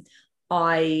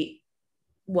 I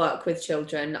work with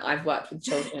children. I've worked with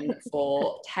children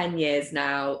for 10 years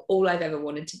now. All I've ever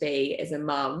wanted to be is a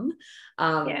mum.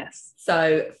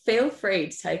 So feel free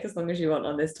to take as long as you want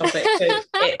on this topic, because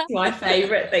it's my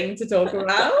favorite thing to talk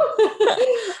about.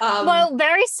 Well,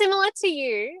 very similar to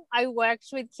you, I worked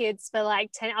with kids for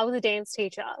like 10. I was a dance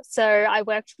teacher, so I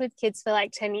worked with kids for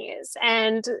like 10 years,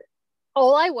 and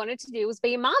all I wanted to do was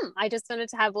be a mum. I just wanted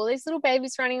to have all these little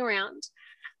babies running around.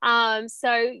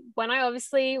 So when I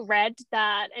obviously read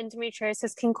that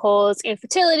endometriosis can cause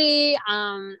infertility,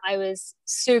 I was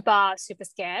super, super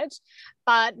scared.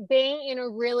 But being in a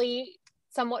really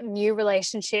somewhat new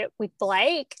relationship with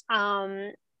Blake,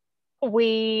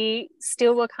 we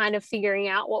still were kind of figuring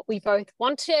out what we both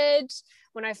wanted.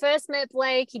 When I first met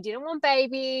Blake, he didn't want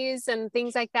babies and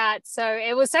things like that. So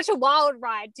it was such a wild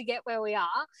ride to get where we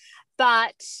are.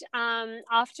 But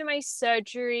after my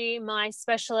surgery, my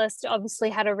specialist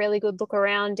obviously had a really good look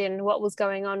around in what was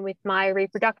going on with my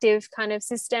reproductive kind of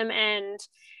system. And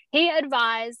he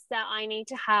advised that I need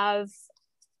to have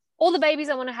all the babies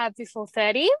I want to have before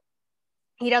 30.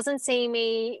 He doesn't see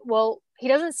me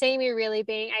really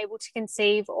being able to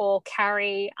conceive or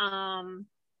carry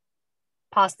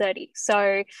past 30. So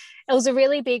it was a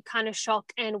really big kind of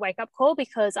shock and wake up call,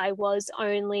 because I was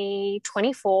only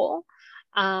 24.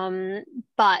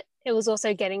 But it was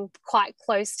also getting quite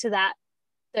close to that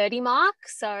 30 mark.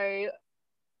 So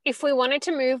if we wanted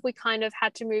to move, we kind of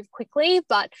had to move quickly.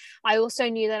 But I also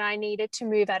knew that I needed to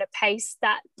move at a pace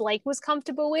that Blake was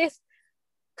comfortable with.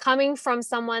 Coming from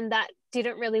someone that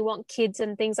didn't really want kids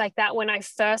and things like that, when I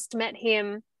first met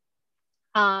him,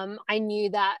 I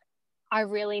knew that I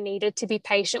really needed to be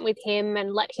patient with him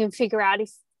and let him figure out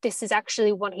if this is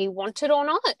actually what he wanted or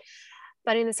not.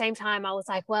 But in the same time, I was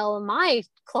like, well, my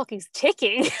clock is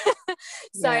ticking.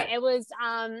 So Yeah.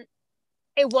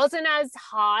 it wasn't as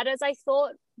hard as I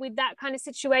thought with that kind of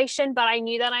situation, but I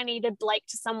knew that I needed Blake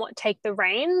to somewhat take the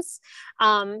reins.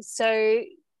 So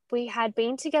we had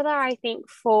been together, I think,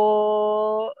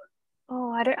 for,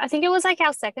 I think it was like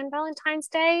our second Valentine's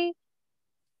Day.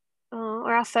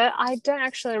 Or our first, I don't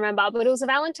actually remember, but it was a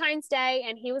Valentine's Day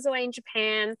and he was away in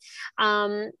Japan.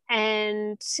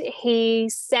 And he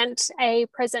sent a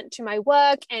present to my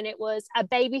work, and it was a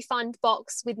baby fund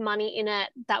box with money in it.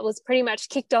 That was pretty much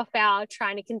kicked off our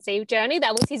trying to conceive journey.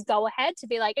 That was his go ahead to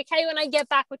be like, okay, when I get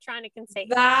back, we're trying to conceive.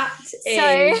 That So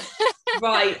is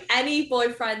right. Any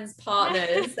boyfriends,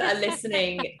 partners that are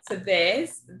listening to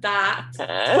this, that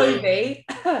Toby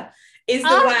is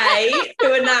the way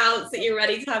to announce that you're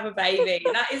ready to have a baby.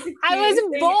 That is the I was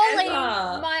cutest thing bawling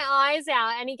ever. my eyes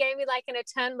out, and he gave me like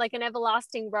an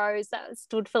everlasting rose that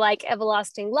stood for like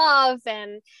everlasting love.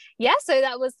 And yeah, so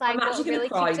that was like I'm actually what going to really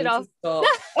cry. kicked it You off. to stop.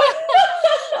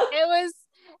 It was,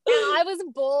 and I was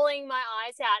bawling my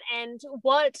eyes out. And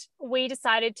what we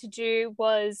decided to do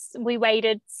was we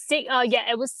waited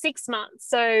it was 6 months.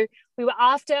 So we were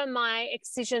after my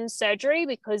excision surgery,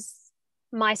 because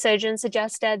my surgeon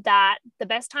suggested that the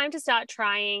best time to start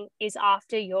trying is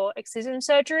after your excision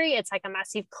surgery. It's like a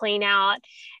massive clean out,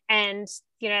 and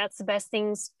that's the best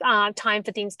time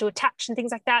for things to attach and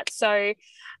things like that. So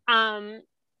I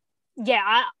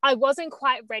wasn't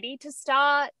quite ready to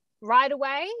start right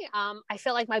away. I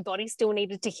felt like my body still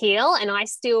needed to heal, and I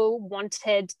still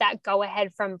wanted that go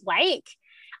ahead from Blake.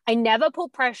 I never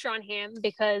put pressure on him,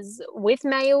 because with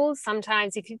males,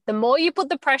 sometimes the more you put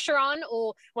the pressure on,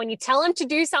 or when you tell them to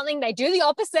do something, they do the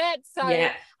opposite. So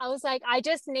Yeah. I was like, I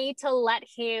just need to let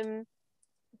him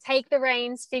take the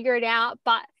reins, figure it out.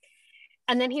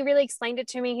 And then he really explained it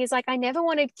to me. He's like, I never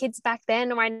wanted kids back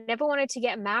then, or I never wanted to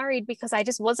get married because I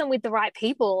just wasn't with the right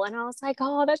people. And I was like,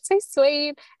 oh, that's so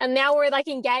sweet. And now we're like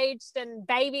engaged and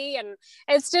baby, and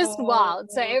it's just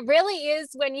wild. So it really is,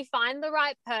 when you find the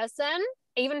right person.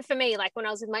 Even for me, like when I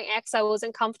was with my ex, I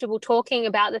wasn't comfortable talking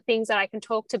about the things that I can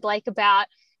talk to Blake about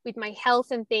with my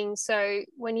health and things. So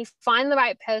when you find the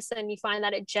right person, you find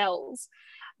that it gels.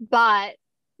 But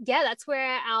yeah, that's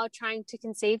where our trying to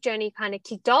conceive journey kind of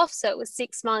kicked off. So it was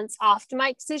 6 months after my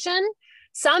excision.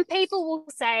 Some people will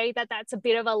say that that's a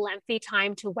bit of a lengthy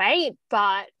time to wait,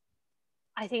 but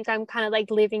I think I'm kind of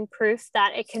like living proof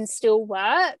that it can still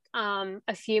work.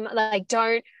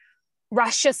 Don't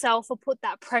rush yourself or put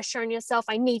that pressure on yourself.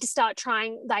 I need to start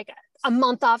trying like a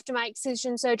month after my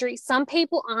excision surgery. Some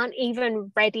people aren't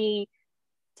even ready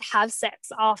to have sex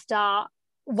after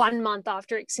 1 month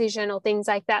after excision or things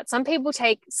like that. Some people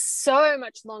take so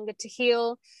much longer to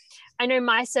heal. I know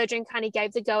my surgeon kind of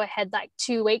gave the go ahead like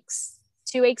 2 weeks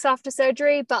after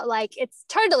surgery, but like it's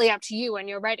totally up to you when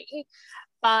you're ready.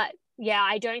 But yeah,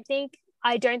 I don't think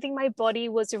my body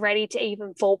was ready to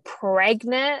even fall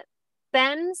pregnant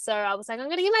then. So I was like, I'm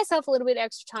going to give myself a little bit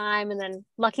extra time. And then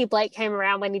lucky Blake came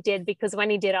around when he did, because when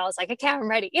he did, I was like, okay, I'm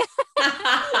ready.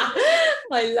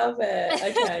 I love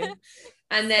it. Okay.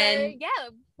 And then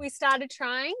we started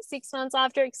trying 6 months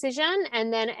after excision,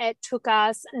 and then it took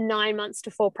us 9 months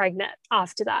to fall pregnant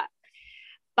after that.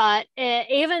 But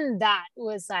even that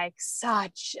was like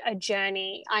such a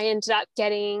journey. I ended up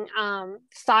getting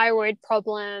thyroid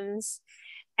problems,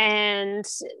 and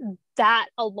that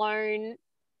alone,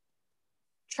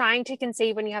 trying to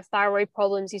conceive when you have thyroid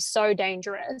problems is so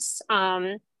dangerous.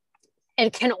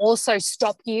 It can also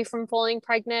stop you from falling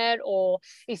pregnant, or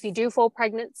if you do fall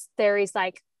pregnant, there is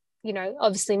like,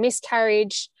 obviously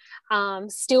miscarriage,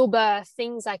 stillbirth,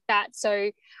 things like that.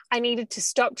 So I needed to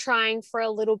stop trying for a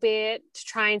little bit to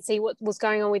try and see what was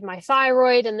going on with my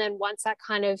thyroid. And then once that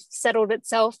kind of settled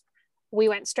itself, we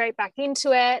went straight back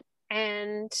into it.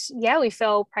 And yeah, we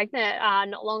fell pregnant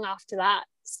not long after that.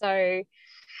 So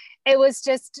it was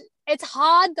it's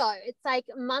hard though. It's like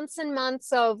months and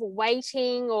months of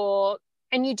waiting,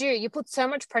 and you put so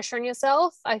much pressure on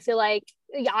yourself. I felt like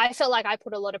I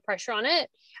put a lot of pressure on it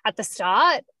at the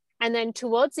start. And then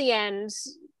towards the end,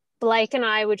 Blake and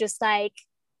I were just like,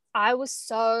 I was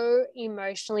so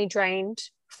emotionally drained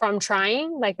from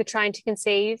trying to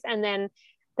conceive. And then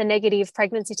the negative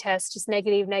pregnancy test, just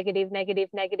negative, negative, negative,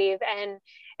 negative. And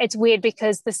it's weird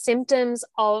because the symptoms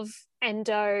of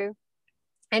endo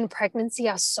and pregnancy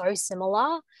are so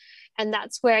similar. And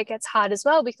that's where it gets hard as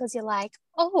well, because you're like,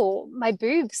 oh, my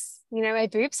boobs, my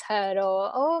boobs hurt, or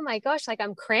oh my gosh, like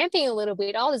I'm cramping a little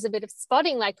bit. Oh, there's a bit of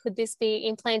spotting. Like, could this be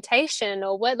implantation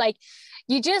or what? Like,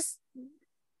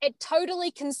 it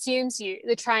totally consumes you,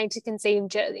 the trying to conceive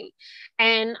journey.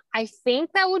 And I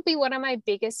think that would be one of my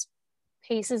biggest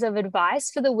pieces of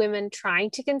advice for the women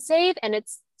trying to conceive. And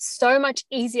it's so much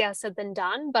easier said than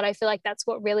done, but I feel like that's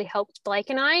what really helped Blake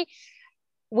and I.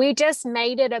 We just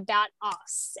made it about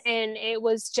us, and it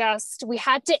was just, we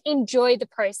had to enjoy the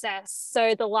process.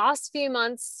 So the last few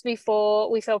months before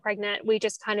we fell pregnant, we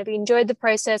just kind of enjoyed the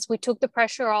process. We took the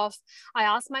pressure off. I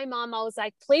asked my mom, I was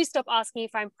like, please stop asking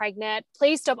if I'm pregnant.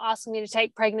 Please stop asking me to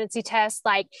take pregnancy tests.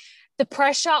 Like, the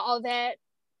pressure of it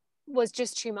was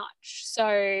just too much.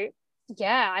 So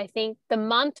yeah, I think the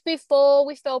month before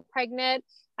we fell pregnant,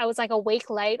 I was like a week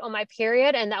late on my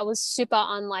period, and that was super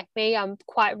unlike me. I'm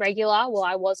quite regular. Well,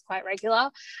 I was quite regular.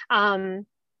 So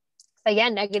yeah,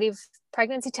 negative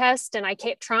pregnancy test, and I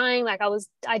kept trying. Like,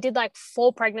 I did like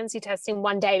 4 pregnancy tests in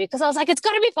one day because I was like, it's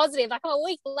got to be positive. Like, I'm a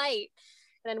week late.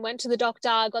 And then went to the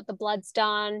doctor, got the bloods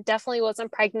done, definitely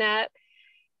wasn't pregnant.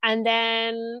 And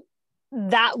then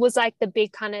that was like the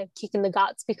big kind of kick in the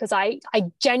guts, because I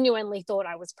genuinely thought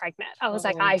I was pregnant. I was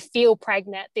like, I feel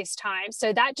pregnant this time.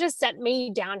 So that just sent me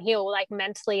downhill, like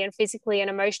mentally and physically and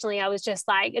emotionally. I was just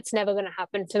like, it's never going to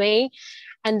happen for me.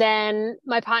 And then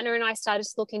my partner and I started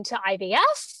to look into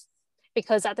IVF,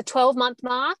 because at the 12-month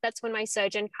mark, that's when my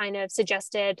surgeon kind of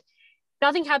suggested,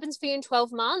 nothing happens for you in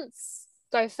 12 months.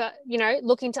 Go for,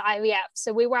 look into IVF.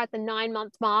 So we were at the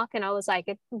 9-month mark, and I was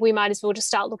like, we might as well just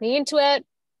start looking into it.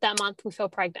 That month we fell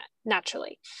pregnant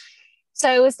naturally.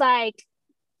 So it was like,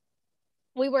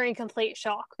 we were in complete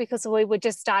shock because we were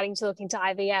just starting to look into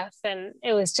IVF, and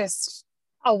it was just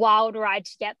a wild ride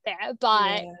to get there.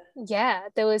 But yeah,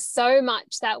 there was so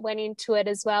much that went into it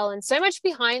as well, and so much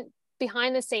behind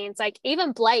the scenes. Like,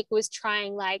 even Blake was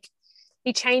trying, like,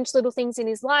 he changed little things in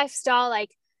his lifestyle,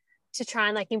 like, to try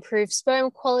and like improve sperm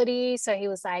quality. So he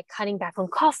was like cutting back on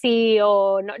coffee,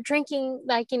 or not drinking,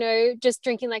 like, just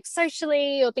drinking like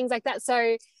socially or things like that.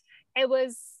 So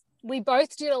we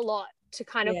both did a lot to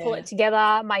kind of pull it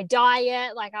together. My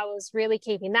diet, like, I was really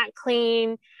keeping that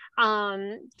clean.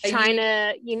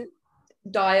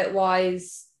 Diet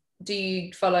wise, do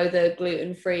you follow the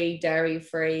gluten-free,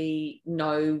 dairy-free,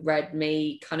 no red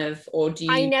meat kind of, or do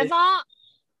you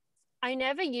I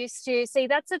never used to. See,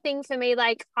 that's the thing for me.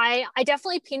 Like, I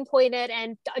definitely pinpointed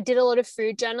and I did a lot of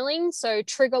food journaling. So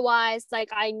trigger wise, like,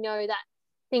 I know that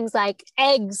things like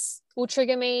eggs will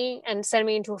trigger me and send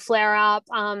me into a flare up.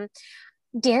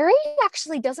 Dairy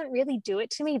actually doesn't really do it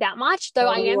to me that much, though.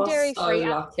 I am dairy free. So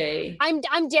lucky.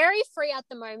 I'm dairy free at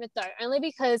the moment, though, only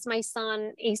because my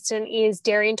son Easton is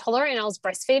dairy intolerant, and I was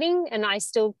breastfeeding, and I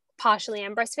still partially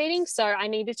am breastfeeding, so I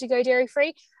needed to go dairy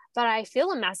free. But I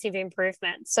feel a massive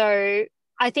improvement. So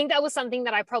I think that was something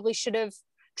that I probably should have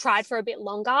tried for a bit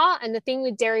longer. And the thing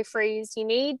with dairy free is you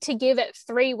need to give it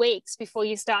 3 weeks before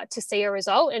you start to see a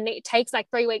result. And it takes like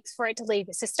 3 weeks for it to leave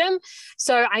your system.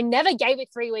 So I never gave it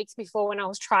 3 weeks before when I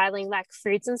was trialing like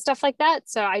foods and stuff like that.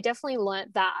 So I definitely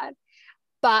learnt that.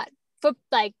 But for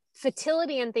like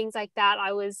fertility and things like that,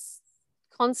 I was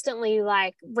constantly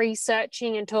like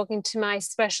researching and talking to my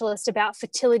specialist about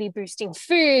fertility boosting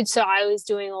food. So I was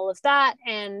doing all of that,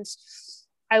 and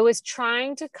I was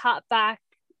trying to cut back,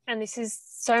 and this is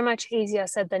so much easier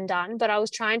said than done, but I was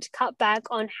trying to cut back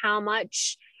on how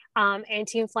much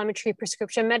anti-inflammatory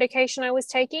prescription medication I was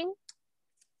taking.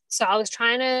 So I was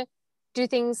trying to do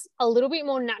things a little bit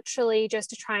more naturally, just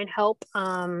to try and help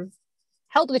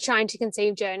the trying to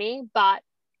conceive journey. But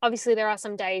obviously there are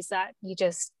some days that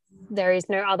there is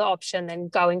no other option than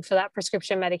going for that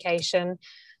prescription medication,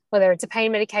 whether it's a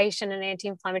pain medication, an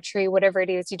anti-inflammatory, whatever it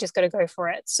is, you just got to go for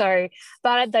it. So,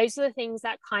 but those are the things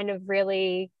that kind of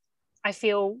really, I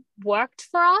feel, worked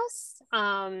for us,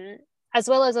 as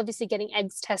well as obviously getting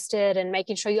eggs tested and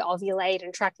making sure you ovulate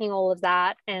and tracking all of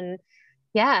that. And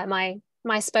yeah,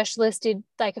 my specialist did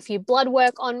like a few blood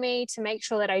work on me to make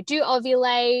sure that I do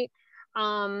ovulate.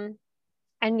 And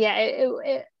yeah,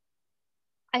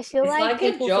 I feel like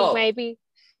people think maybe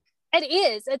it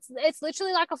is. It's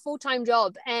literally like a full-time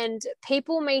job. And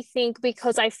people may think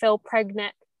because I fell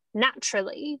pregnant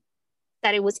naturally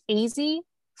that it was easy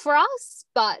for us,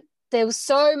 but there was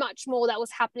so much more that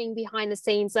was happening behind the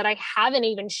scenes that I haven't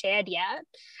even shared yet.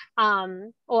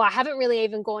 Or I haven't really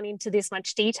even gone into this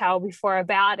much detail before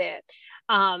about it.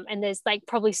 And there's like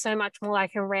probably so much more I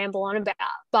can ramble on about,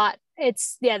 but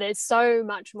there's so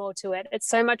much more to it. It's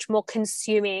so much more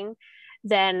consuming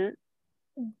than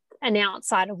an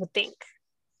outsider would think.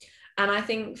 And I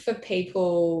think for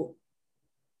people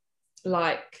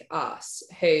like us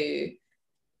who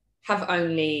have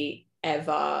only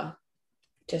ever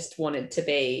just wanted to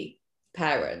be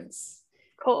parents,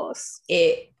 Of course,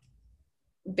 it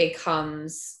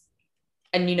becomes,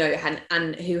 and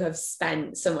and who have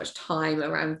spent so much time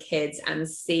around kids and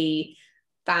see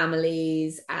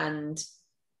families and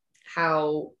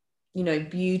how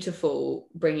beautiful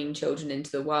bringing children into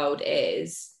the world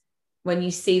is. When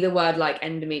you see the word like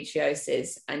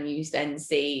endometriosis and you then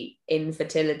see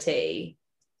infertility,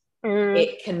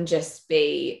 it can just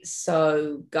be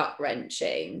so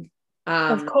gut-wrenching.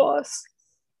 Of course.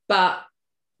 But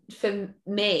for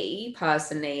me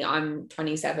personally, I'm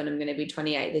 27, I'm going to be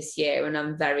 28 this year, and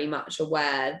I'm very much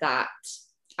aware that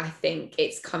I think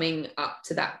it's coming up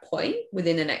to that point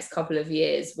within the next couple of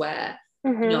years where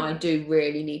I do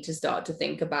really need to start to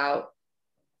think about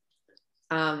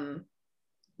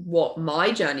what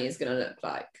my journey is going to look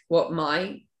like, what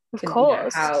my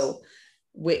how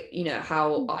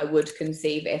I would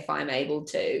conceive if I'm able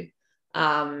to.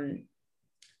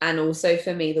 And also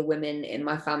for me, the women in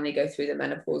my family go through the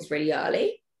menopause really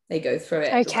early. They go through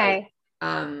it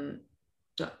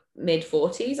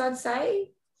mid-40s, I'd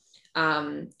say.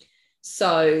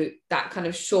 So that kind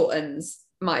of shortens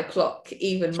my clock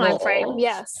even more. Frame,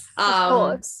 yes, of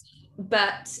course.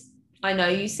 But I know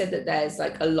you said that there's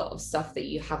like a lot of stuff that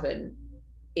you haven't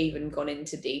even gone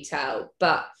into detail,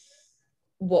 but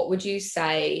what would you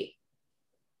say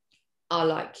are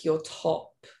like your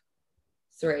top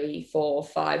 3, 4,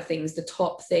 5 things, the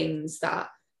top things that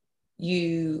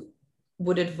you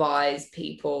would advise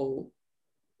people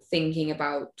thinking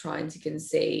about trying to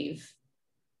conceive,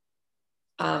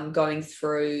 going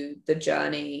through the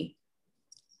journey,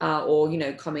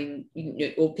 or coming,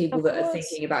 or people that are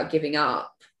thinking about giving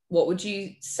up? What would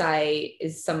you say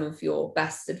is some of your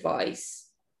best advice?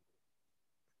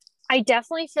 I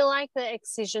definitely feel like the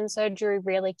excision surgery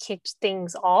really kicked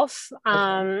things off.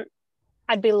 Okay.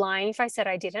 I'd be lying if I said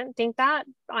I didn't think that.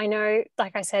 I know,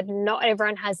 like I said, not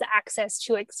everyone has the access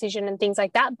to excision and things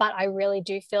like that, but I really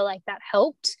do feel like that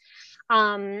helped.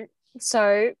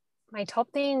 So my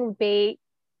top thing would be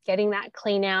getting that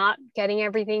clean out, getting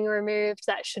everything removed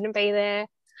that shouldn't be there.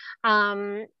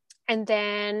 And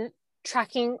then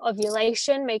tracking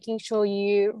ovulation, making sure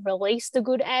you release the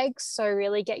good eggs. So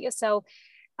really get yourself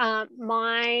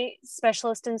my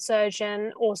specialist and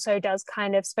surgeon also does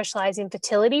kind of specialize in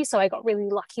fertility, so I got really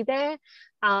lucky there.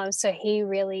 So he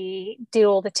really did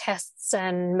all the tests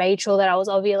and made sure that I was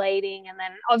ovulating, and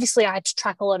then obviously I had to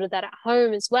track a lot of that at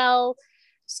home as well.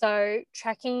 So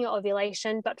tracking your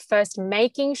ovulation, but first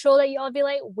making sure that you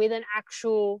ovulate with an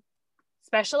actual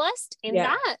specialist in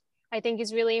that, I think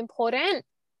is really important.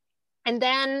 And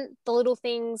then the little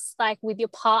things like with your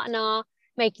partner,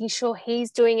 making sure he's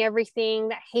doing everything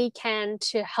that he can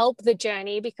to help the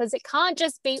journey, because it can't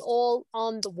just be all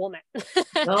on the woman.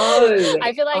 No,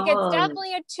 I feel like it's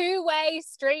definitely a two-way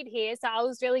street here. So I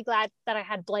was really glad that I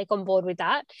had Blake on board with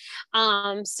that.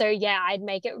 So yeah, I'd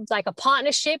make it like a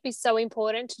partnership is so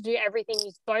important to do everything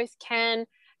you both can,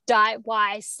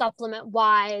 diet-wise,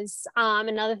 supplement-wise.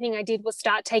 Another thing I did was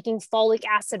start taking folic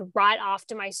acid right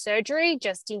after my surgery,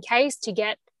 just in case, to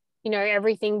get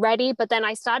everything ready. But then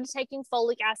I started taking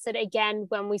folic acid again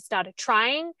when we started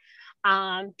trying,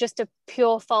 just a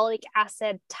pure folic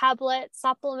acid tablet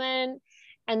supplement.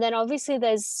 And then obviously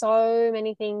there's so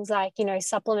many things like,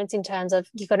 supplements in terms of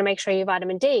you've got to make sure your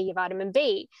vitamin D, your vitamin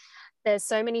B. There's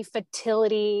so many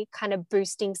fertility kind of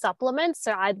boosting supplements.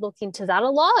 So I'd look into that a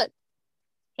lot.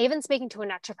 Even speaking to a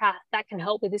naturopath that can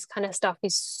help with this kind of stuff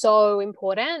is so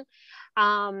important.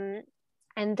 And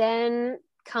then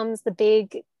comes the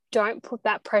big, don't put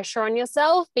that pressure on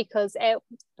yourself, because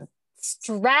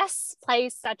stress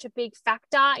plays such a big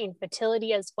factor in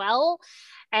fertility as well.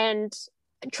 And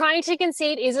trying to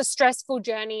conceive is a stressful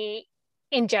journey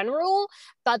in general,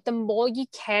 but the more you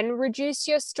can reduce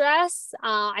your stress,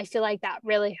 I feel like that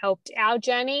really helped our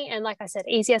journey. And like I said,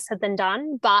 easier said than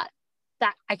done, but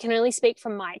that I can only speak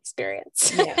from my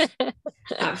experience. Yeah,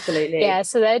 absolutely. Yeah,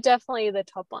 so they're definitely the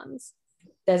top ones.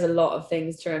 There's a lot of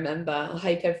things to remember. I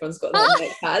hope everyone's got their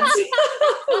notepads.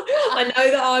 I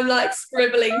know that I'm like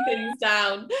scribbling things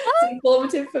down. It's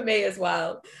informative for me as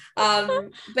well.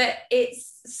 But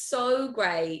it's so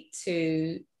great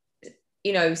to,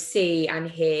 see and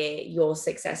hear your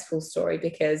successful story,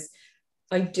 because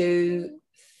I do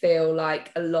feel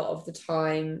like a lot of the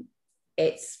time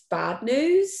it's bad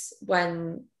news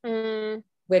when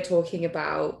we're talking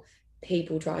about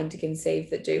people trying to conceive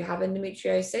that do have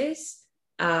endometriosis.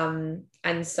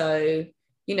 And so,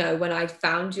 you know, when I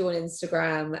found you on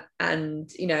Instagram and,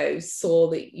 you know, saw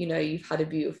that, you know, you've had a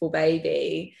beautiful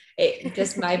baby, it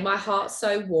just made my heart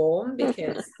so warm,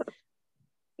 because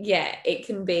yeah, it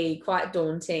can be quite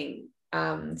daunting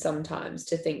sometimes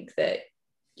to think that,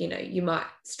 you know, you might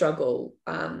struggle.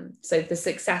 So the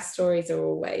success stories are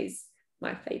always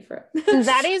my favorite.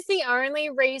 That is the only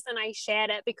reason I shared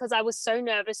it, because I was so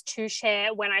nervous to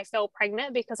share when I fell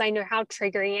pregnant, because I know how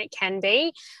triggering it can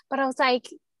be. But I was like,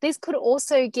 this could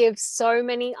also give so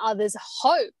many others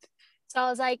hope. So I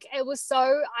was like,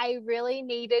 I really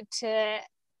needed to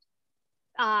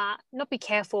not be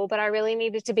careful, but I really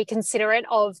needed to be considerate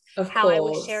of how course. I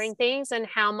was sharing things and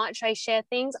how much I share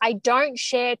things. I don't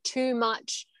share too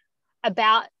much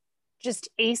about just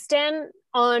Eastern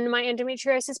on my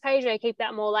endometriosis page. I keep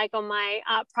that more like on my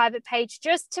private page,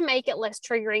 just to make it less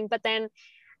triggering. But then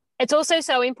it's also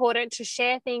so important to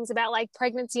share things about like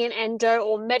pregnancy and endo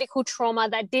or medical trauma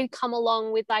that did come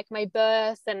along with like my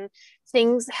birth and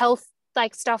things, health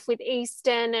like stuff with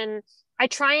Eastern. And I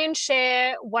try and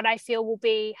share what I feel will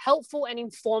be helpful and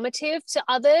informative to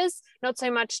others, not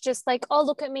so much just like, oh,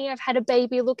 look at me, I've had a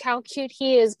baby, look how cute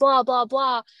he is, blah, blah,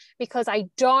 blah, because I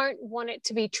don't want it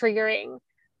to be triggering.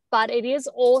 But it is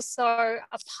also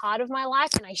a part of my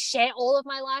life, and I share all of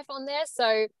my life on there.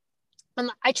 So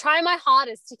I try my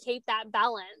hardest to keep that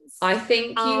balance. I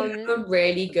think you have a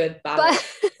really good balance.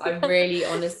 I really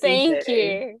honestly Thank do.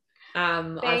 You.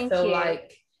 I feel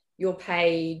like your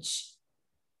page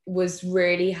was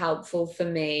really helpful for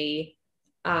me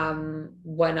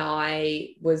when I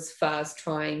was first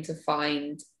trying to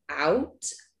find out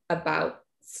about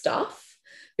stuff,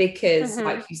 because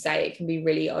like you say, it can be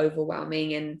really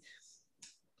overwhelming. And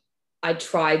I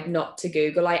tried not to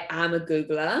Google. I am a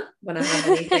Googler when I have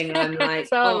anything, and I'm like,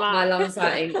 so oh, my lung's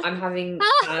hurting. I'm having,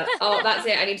 oh, that's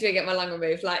it. I need to get my lung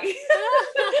removed. Like,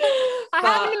 I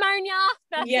have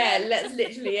pneumonia. Yeah, that's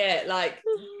literally it. Like,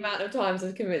 the amount of times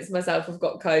I've convinced myself I've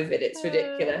got COVID, it's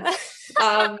ridiculous.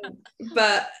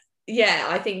 But yeah,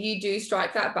 I think you do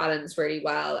strike that balance really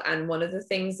well. And one of the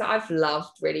things that I've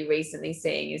loved really recently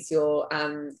seeing is your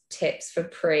tips for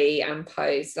pre and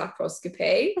post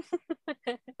laparoscopy,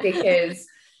 because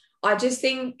I just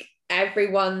think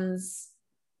everyone's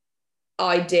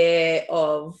idea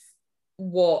of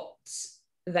what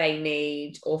they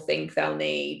need or think they'll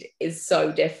need is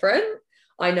so different.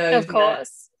 I know, of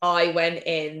course, I went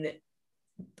in,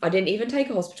 I didn't even take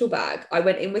a hospital bag. I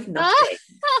went in with nothing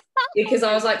because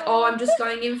I was like, oh, I'm just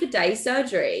going in for day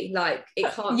surgery. Like,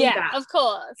 it can't be that of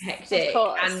course, hectic. Of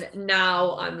course. And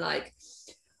now I'm like,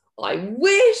 I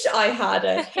wish I had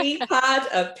a heat pad,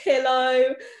 a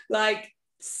pillow, like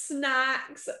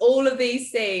snacks, all of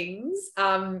these things.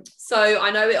 So I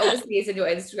know it obviously is in your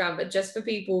Instagram, but just for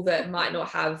people that might not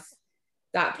have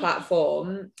that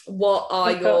platform, what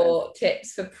are your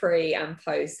tips for pre and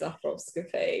post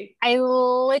laparoscopy? I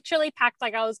literally packed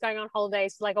like I was going on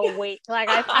holidays for like a week. Like,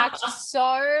 I packed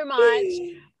so much,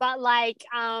 but like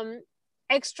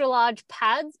extra large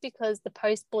pads because the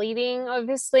post bleeding,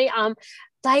 obviously.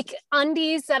 Like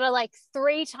undies that are like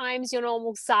 3 times your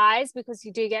normal size, because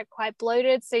you do get quite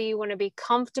bloated, so you want to be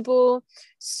comfortable,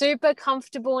 super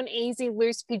comfortable and easy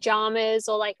loose pajamas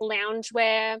or like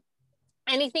loungewear.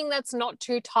 Anything that's not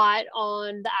too tight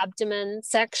on the abdomen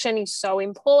section is so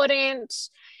important.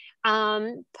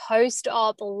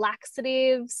 Post-op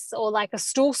laxatives, or like a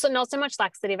stool, so not so much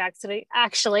laxative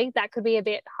actually, that could be a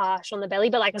bit harsh on the belly,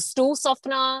 but like a stool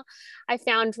softener I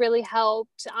found really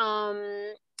helped.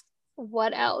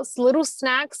 What else? Little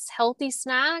snacks, healthy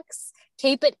snacks.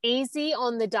 Keep it easy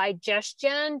on the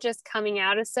digestion, just coming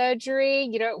out of surgery.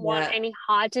 You don't want any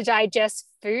hard to digest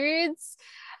foods.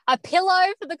 A pillow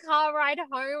for the car ride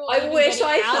home. I wish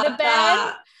I had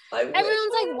that.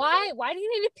 Everyone's like, why do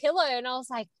you need a pillow? And I was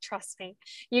like, trust me,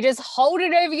 you just hold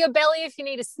it over your belly if you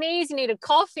need to sneeze, you need to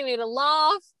cough, you need to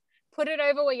laugh. Put it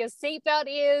over where your seatbelt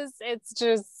is. It's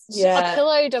just, a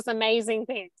pillow does amazing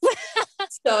things.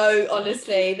 So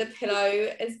honestly, the pillow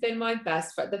has been my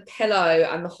best friend. The pillow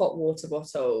and the hot water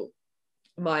bottle,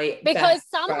 because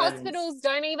some hospitals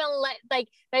don't even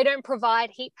they don't provide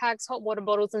heat packs, hot water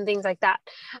bottles and things like that.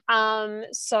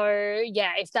 So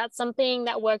yeah, if that's something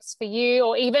that works for you,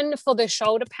 or even for the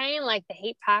shoulder pain, like the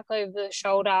heat pack over the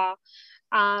shoulder,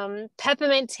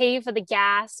 peppermint tea for the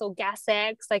gas or gas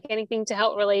X, like anything to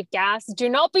help relieve gas. Do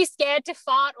not be scared to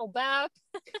fart or burp.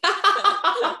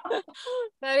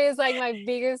 That is like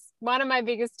one of my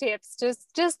biggest tips.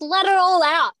 Just let it all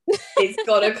out. It's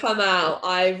got to come out.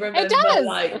 I remember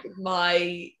like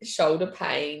my shoulder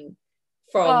pain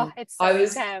from, it's so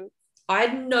intense. I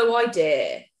had no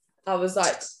idea I was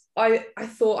like, I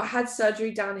thought I had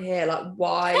surgery down here. Like,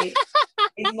 why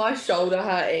is my shoulder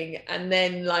hurting? And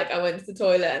then like I went to the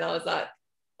toilet and I was like,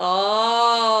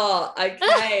 oh,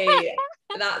 okay.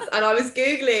 And I was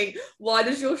Googling, why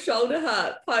does your shoulder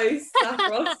hurt post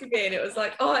laparoscopy? And it was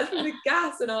like, oh, it's from the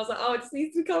gas. And I was like, oh, it just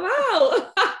needs to come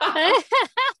out.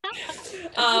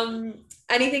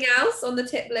 Anything else on the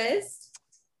tip list?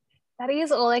 That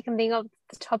is all I can think of at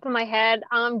the top of my head.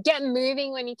 Get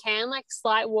moving when you can, like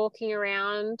slight walking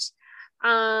around.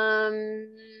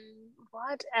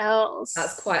 What else?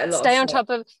 That's quite a lot. Stay on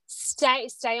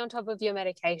top of your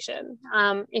medication,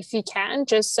 if you can,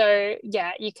 just so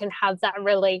you can have that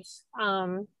relief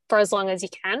for as long as you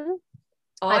can.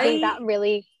 I think that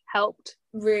really helped.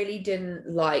 Really didn't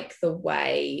like the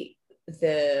way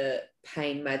the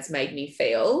pain meds made me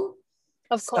feel.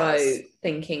 Of course. So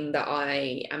thinking that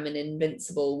I am an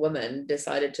invincible woman,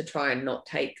 decided to try and not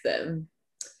take them.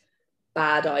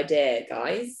 Bad idea,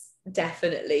 guys.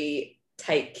 Definitely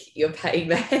take your pain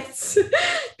meds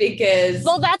because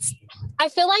I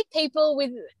feel like people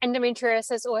with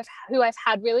endometriosis or who have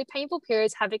had really painful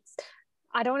periods have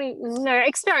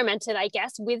experimented, I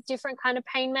guess, with different kind of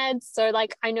pain meds. So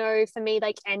like I know for me,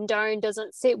 like endone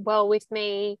doesn't sit well with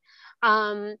me.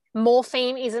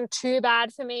 Morphine isn't too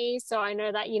bad for me, so I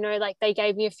know that, like they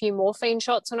gave me a few morphine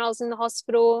shots when I was in the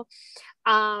hospital.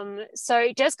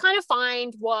 So just kind of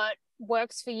find what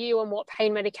works for you and what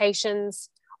pain medications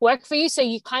work for you, so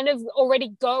you kind of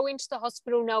already go into the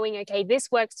hospital knowing, okay, this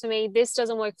works for me, this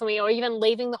doesn't work for me. Or even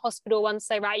leaving the hospital, once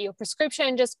they write you a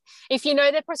prescription, just if you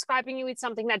know they're prescribing you with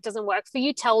something that doesn't work for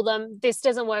you, tell them this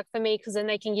doesn't work for me, because then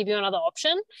they can give you another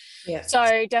option.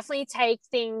 So definitely take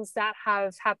things that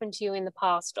have happened to you in the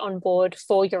past on board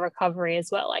for your recovery as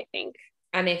well, I think.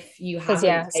 And if you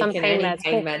haven't taken any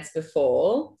pain meds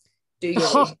before, do your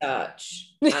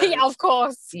research. Yeah, of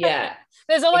course. Yeah.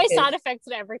 There's always side effects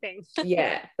to everything.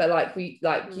 Yeah, but like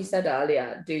you said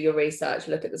earlier, do your research,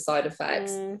 look at the side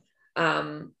effects.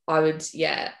 I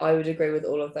would agree with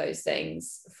all of those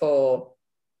things for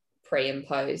pre and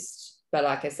post. But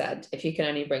like I said, if you can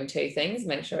only bring two things,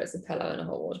 make sure it's a pillow and a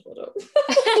hot water bottle.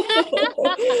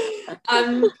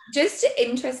 Just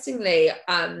interestingly,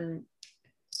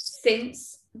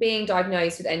 since being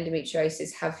diagnosed with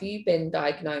endometriosis, have you been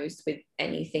diagnosed with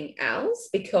anything else?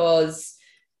 Because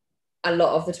a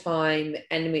lot of the time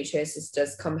endometriosis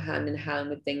does come hand in hand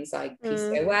with things like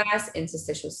PCOS,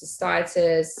 interstitial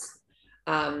cystitis,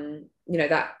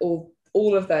 that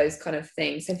all of those kind of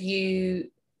things. Have you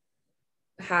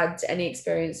had any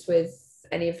experience with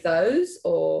any of those?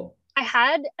 Or I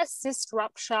had a cyst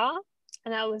rupture,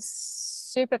 and that was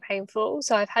super painful.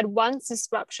 So I've had one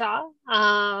cyst rupture,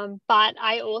 but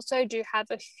I also do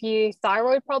have a few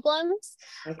thyroid problems.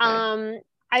 Okay.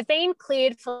 I've been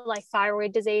cleared for like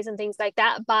thyroid disease and things like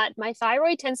that, but my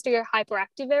thyroid tends to go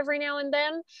hyperactive every now and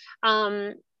then.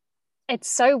 It's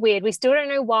so weird. We still don't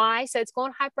know why. So it's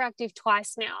gone hyperactive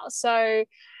twice now. So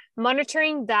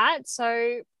monitoring that.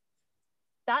 So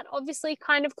that obviously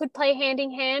kind of could play hand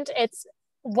in hand. It's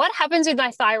what happens with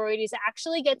my thyroid is it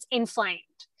actually gets inflamed.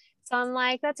 So I'm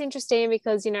like, that's interesting,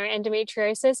 because,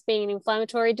 endometriosis being an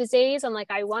inflammatory disease, I'm like,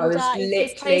 I wonder if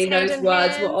this plays hand in hand. Those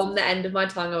words were on the end of my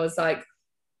tongue. I was like,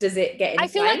 does it get inflamed? I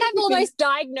feel like I've almost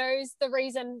diagnosed the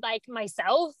reason, like,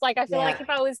 myself. Like, I feel like if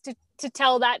I was to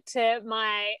tell that to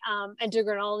my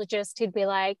endocrinologist, he'd be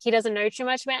like, he doesn't know too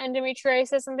much about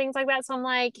endometriosis and things like that. So I'm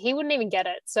like, he wouldn't even get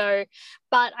it. So,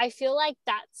 but I feel like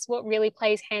that's what really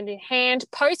plays hand in hand.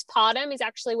 Postpartum is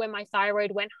actually when my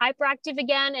thyroid went hyperactive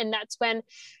again. And that's when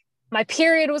my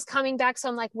period was coming back. So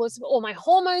I'm like, was all my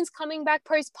hormones coming back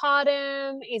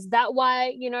postpartum? Is that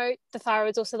why, the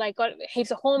thyroid's also like got heaps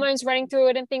of hormones running through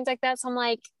it and things like that? So I'm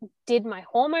like, did my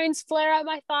hormones flare out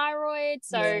my thyroid?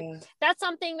 So that's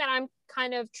something that I'm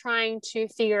kind of trying to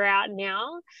figure out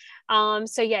now.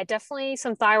 So yeah, definitely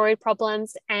some thyroid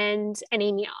problems, and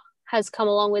anemia has come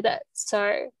along with it.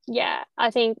 So yeah, I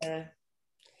think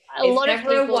a lot of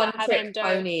people never a one-trick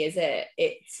pony, is it?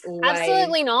 It's always...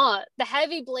 Absolutely not. The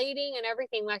heavy bleeding and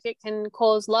everything, like it can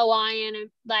cause low iron, and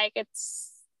like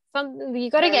it's something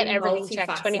you got to get everything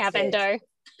checked when you have endo.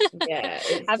 Yeah,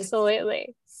 it's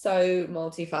absolutely so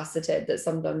multifaceted that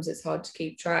sometimes it's hard to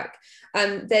keep track.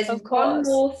 There's one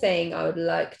more thing I would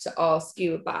like to ask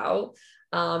you about,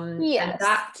 and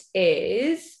that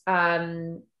is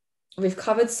we've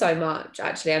covered so much,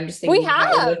 actually. I'm just thinking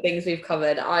about all the things we've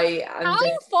covered. How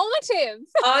informative.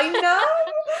 I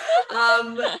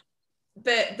know.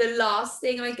 But the last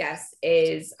thing, I guess,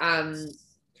 is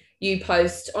you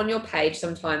post on your page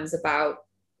sometimes about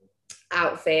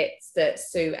outfits that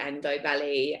suit endo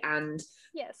belly, and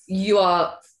Yes. you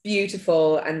are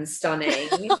beautiful and stunning.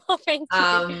 Oh, thank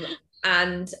you.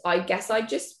 And I guess I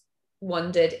just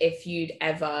wondered if you'd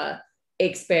ever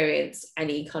experienced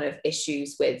any kind of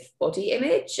issues with body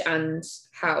image and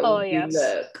how Oh, you yes.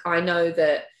 look. I know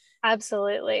that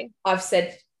Absolutely. I've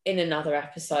said in another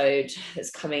episode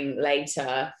that's coming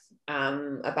later,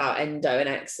 about endo and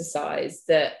exercise,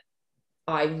 that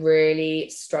I really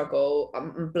struggle.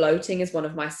 Bloating is one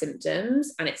of my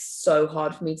symptoms, and it's so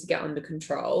hard for me to get under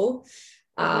control.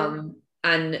 And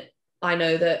I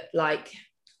know that, like,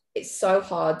 it's so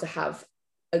hard to have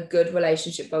a good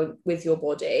relationship with your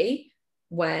body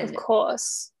Of when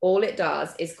course. all it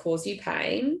does is cause you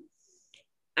pain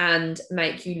and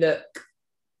make you look,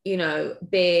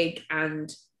 big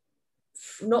and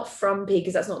not frumpy,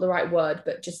 because that's not the right word,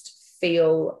 but just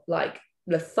feel like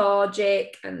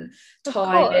lethargic and Of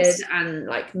tired course. and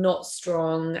like not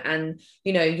strong. And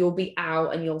you'll be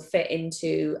out and you'll fit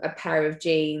into a pair of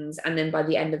jeans, and then by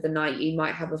the end of the night you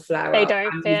might have a flare They up don't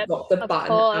and you've fit. got the Of button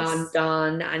course.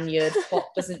 undone and your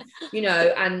top doesn't,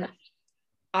 and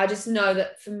I just know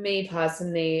that for me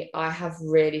personally, I have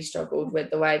really struggled with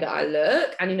the way that I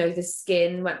look. And, the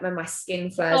skin, when my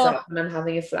skin flares Oh, up and I'm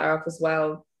having a flare up as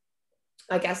well,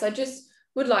 I guess I just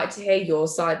would like to hear your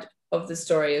side of the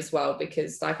story as well,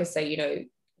 because, like I say,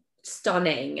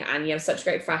 stunning, and you have such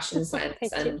great fashion sense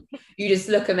thank you. and you just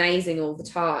look amazing all the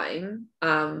time.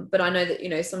 But I know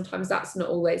that, sometimes that's not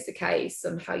always the case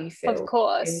on how you Of feel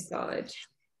course. inside.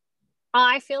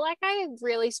 I feel like I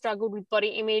really struggled with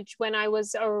body image when I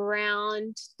was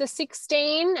around the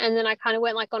 16, and then I kind of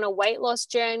went like on a weight loss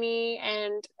journey,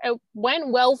 and it went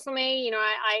well for me.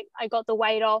 I got the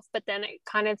weight off, but then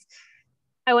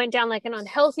I went down like an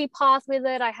unhealthy path with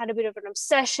it. I had a bit of an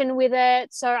obsession with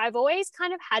it. So I've always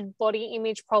kind of had body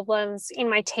image problems in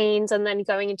my teens, and then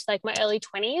going into like my early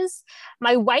 20s.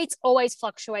 My weight's always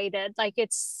fluctuated.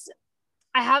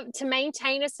 I have to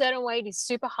maintain a certain weight is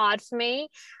super hard for me.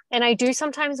 And I do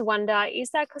sometimes wonder,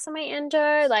 is that because of my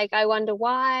endo? Like, I wonder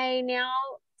why now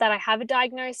that I have a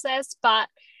diagnosis. But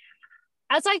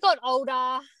as I got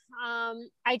older,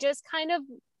 I just kind of,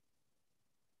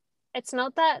 it's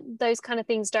not that those kind of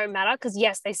things don't matter, because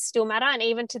yes, they still matter. And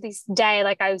even to this day,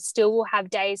 like, I still will have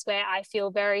days where I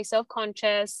feel very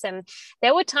self-conscious. And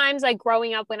there were times like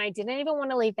growing up when I didn't even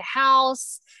want to leave the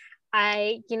house.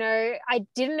 I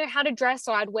didn't know how to dress,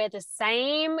 so I'd wear the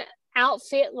same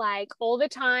outfit like all the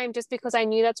time just because I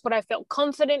knew that's what I felt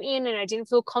confident in, and I didn't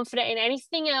feel confident in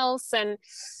anything else. And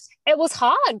it was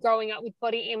hard growing up with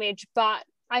body image, but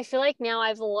I feel like now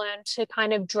I've learned to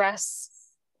kind of dress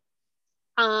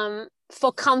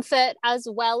for comfort as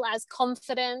well as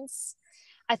confidence.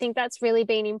 I think that's really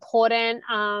been important.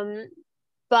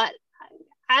 But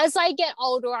as I get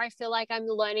older, I feel like I'm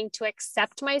learning to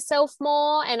accept myself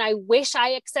more. And I wish I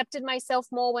accepted myself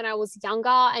more when I was younger.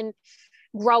 And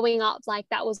growing up, like,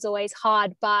 that was always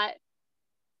hard. But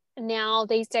now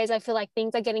these days, I feel like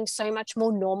things are getting so much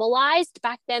more normalized.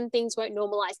 Back then, things weren't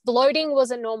normalized. Bloating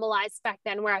wasn't normalized back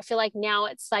then, where I feel like now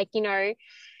it's like,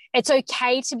 it's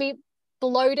okay to be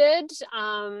bloated.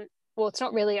 Well, it's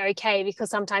not really okay, because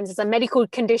sometimes there's a medical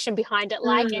condition behind it,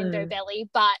 like endo belly.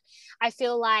 But I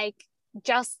feel like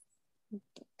just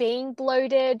being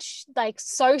bloated, like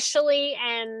socially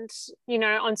and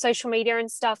on social media and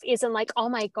stuff, isn't like, oh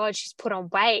my god, she's put on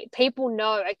weight. People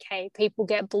know, okay, people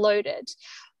get bloated,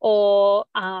 or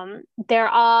there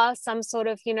are some sort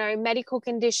of medical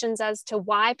conditions as to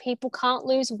why people can't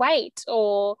lose weight,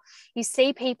 or you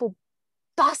see people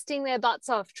busting their butts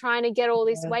off trying to get all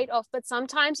this weight off, but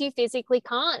sometimes you physically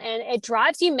can't, and it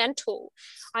drives you mental.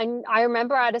 I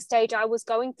remember at a stage I was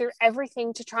going through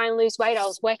everything to try and lose weight. I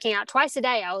was working out twice a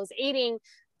day, I was eating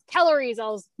calories, I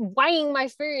was weighing my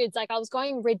foods, like I was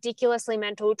going ridiculously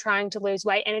mental trying to lose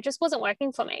weight, and it just wasn't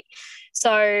working for me.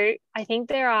 So I think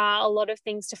there are a lot of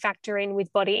things to factor in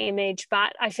with body image,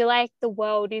 but I feel like the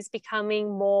world is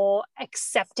becoming more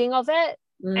accepting of it.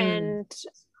 And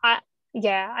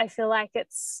I feel like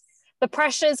it's the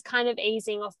pressure's kind of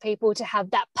easing off people to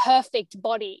have that perfect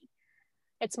body.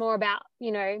 It's more about,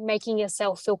 making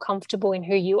yourself feel comfortable in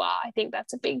who you are. I think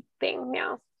that's a big thing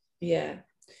now. Yeah.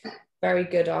 Very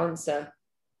good answer.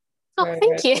 Oh, Very,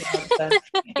 thank very you. good answer.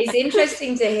 It's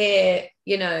interesting to hear,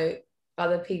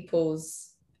 other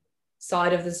people's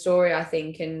side of the story, I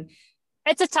think. And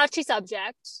it's a touchy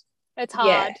subject. It's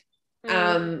yeah.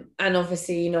 hard. And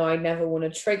obviously, I never want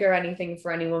to trigger anything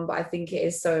for anyone, but I think it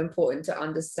is so important to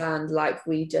understand, like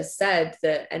we just said,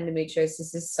 that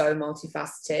endometriosis is so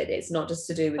multifaceted. It's not just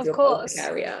to do with Of your pelvic course.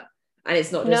 area. And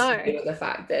it's not just No. to do with the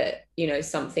fact that, you know,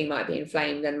 something might be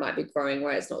inflamed and might be growing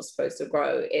where it's not supposed to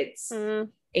grow. It's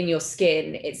in your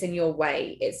skin, it's in your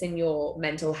weight, it's in your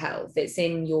mental health, it's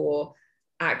in your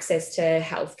access to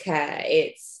healthcare,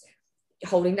 it's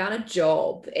holding down a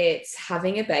job, it's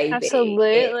having a baby.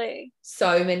 Absolutely. It's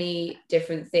so many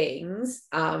different things.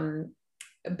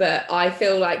 But I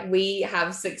feel like we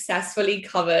have successfully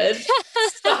covered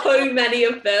so many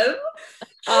of them.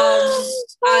 And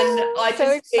I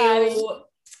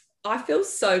just feel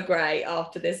so great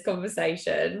after this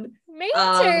conversation. Me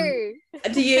too.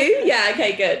 Do you? Yeah,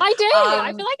 okay, good. I do.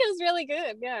 I feel like it was really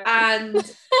good. Yeah.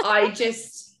 And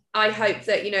I hope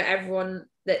that, you know, everyone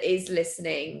that is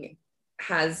listening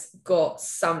has got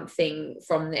something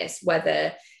from this,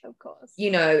 whether, of course, you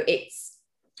know,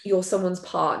 you're someone's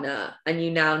partner and you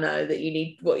now know that you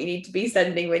need to be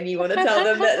sending when you want to tell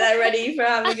them that they're ready for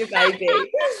having a baby.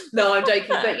 No, I'm joking.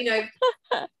 But, you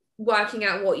know, working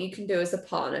out what you can do as a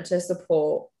partner to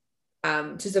support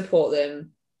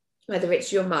them, whether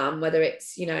it's your mum, whether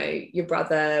it's, you know, your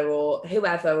brother or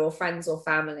whoever, or friends or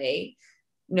family.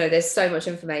 You know, there's so much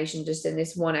information just in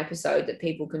this one episode that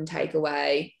people can take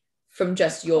away from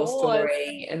just your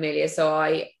story, Emilia. So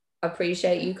I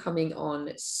appreciate you coming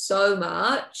on so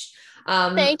much.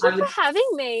 Thank you for having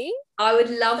me. I would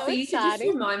love for you to just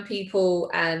remind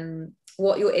people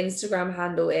what your Instagram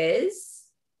handle is.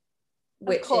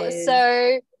 Of course.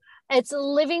 So it's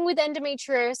Living with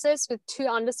Endometriosis with 2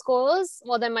 underscores.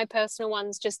 Well, then my personal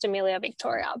one's just Emilia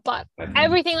Victoria. But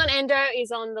everything on Endo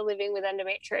is on the Living with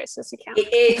Endometriosis account.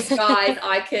 It is, guys.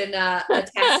 I can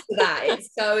attest to that. It's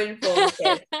so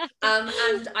informative.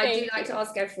 And I do like to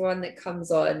ask everyone that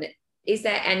comes on, is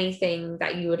there anything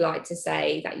that you would like to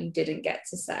say that you didn't get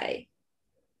to say?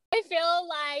 I feel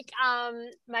like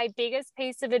my biggest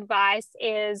piece of advice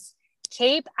is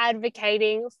keep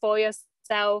advocating for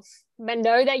yourself, but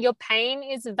know that your pain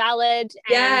is valid,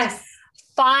 and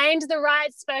find the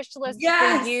right specialist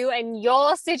for you and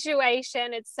your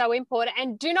situation. It's so important.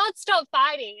 And do not stop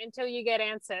fighting until you get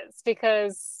answers,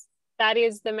 because that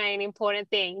is the main important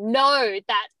thing. Know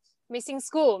that missing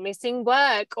school, missing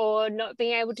work, or not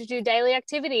being able to do daily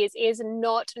activities is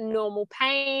not normal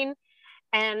pain.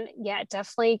 And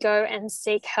definitely go and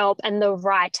seek help, and the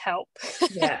right help.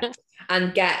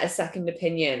 And get a second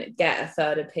opinion, get a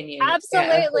third opinion, absolutely,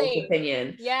 get a fourth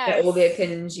opinion, get all the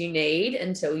opinions you need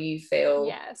until you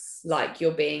feel like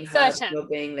you're being heard, you're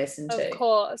being listened to. Of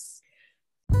course.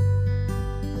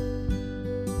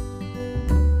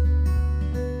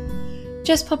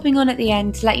 Just popping on at the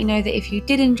end to let you know that if you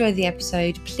did enjoy the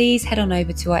episode, please head on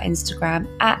over to our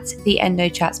Instagram at the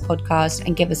Endochats podcast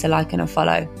and give us a like and a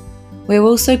follow. We're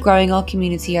also growing our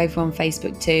community over on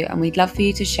Facebook too, and we'd love for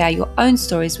you to share your own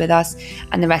stories with us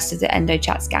and the rest of the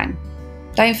Endochats gang.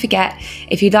 Don't forget,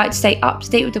 if you'd like to stay up to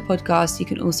date with the podcast, you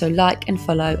can also like and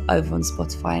follow over on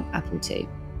Spotify and Apple too.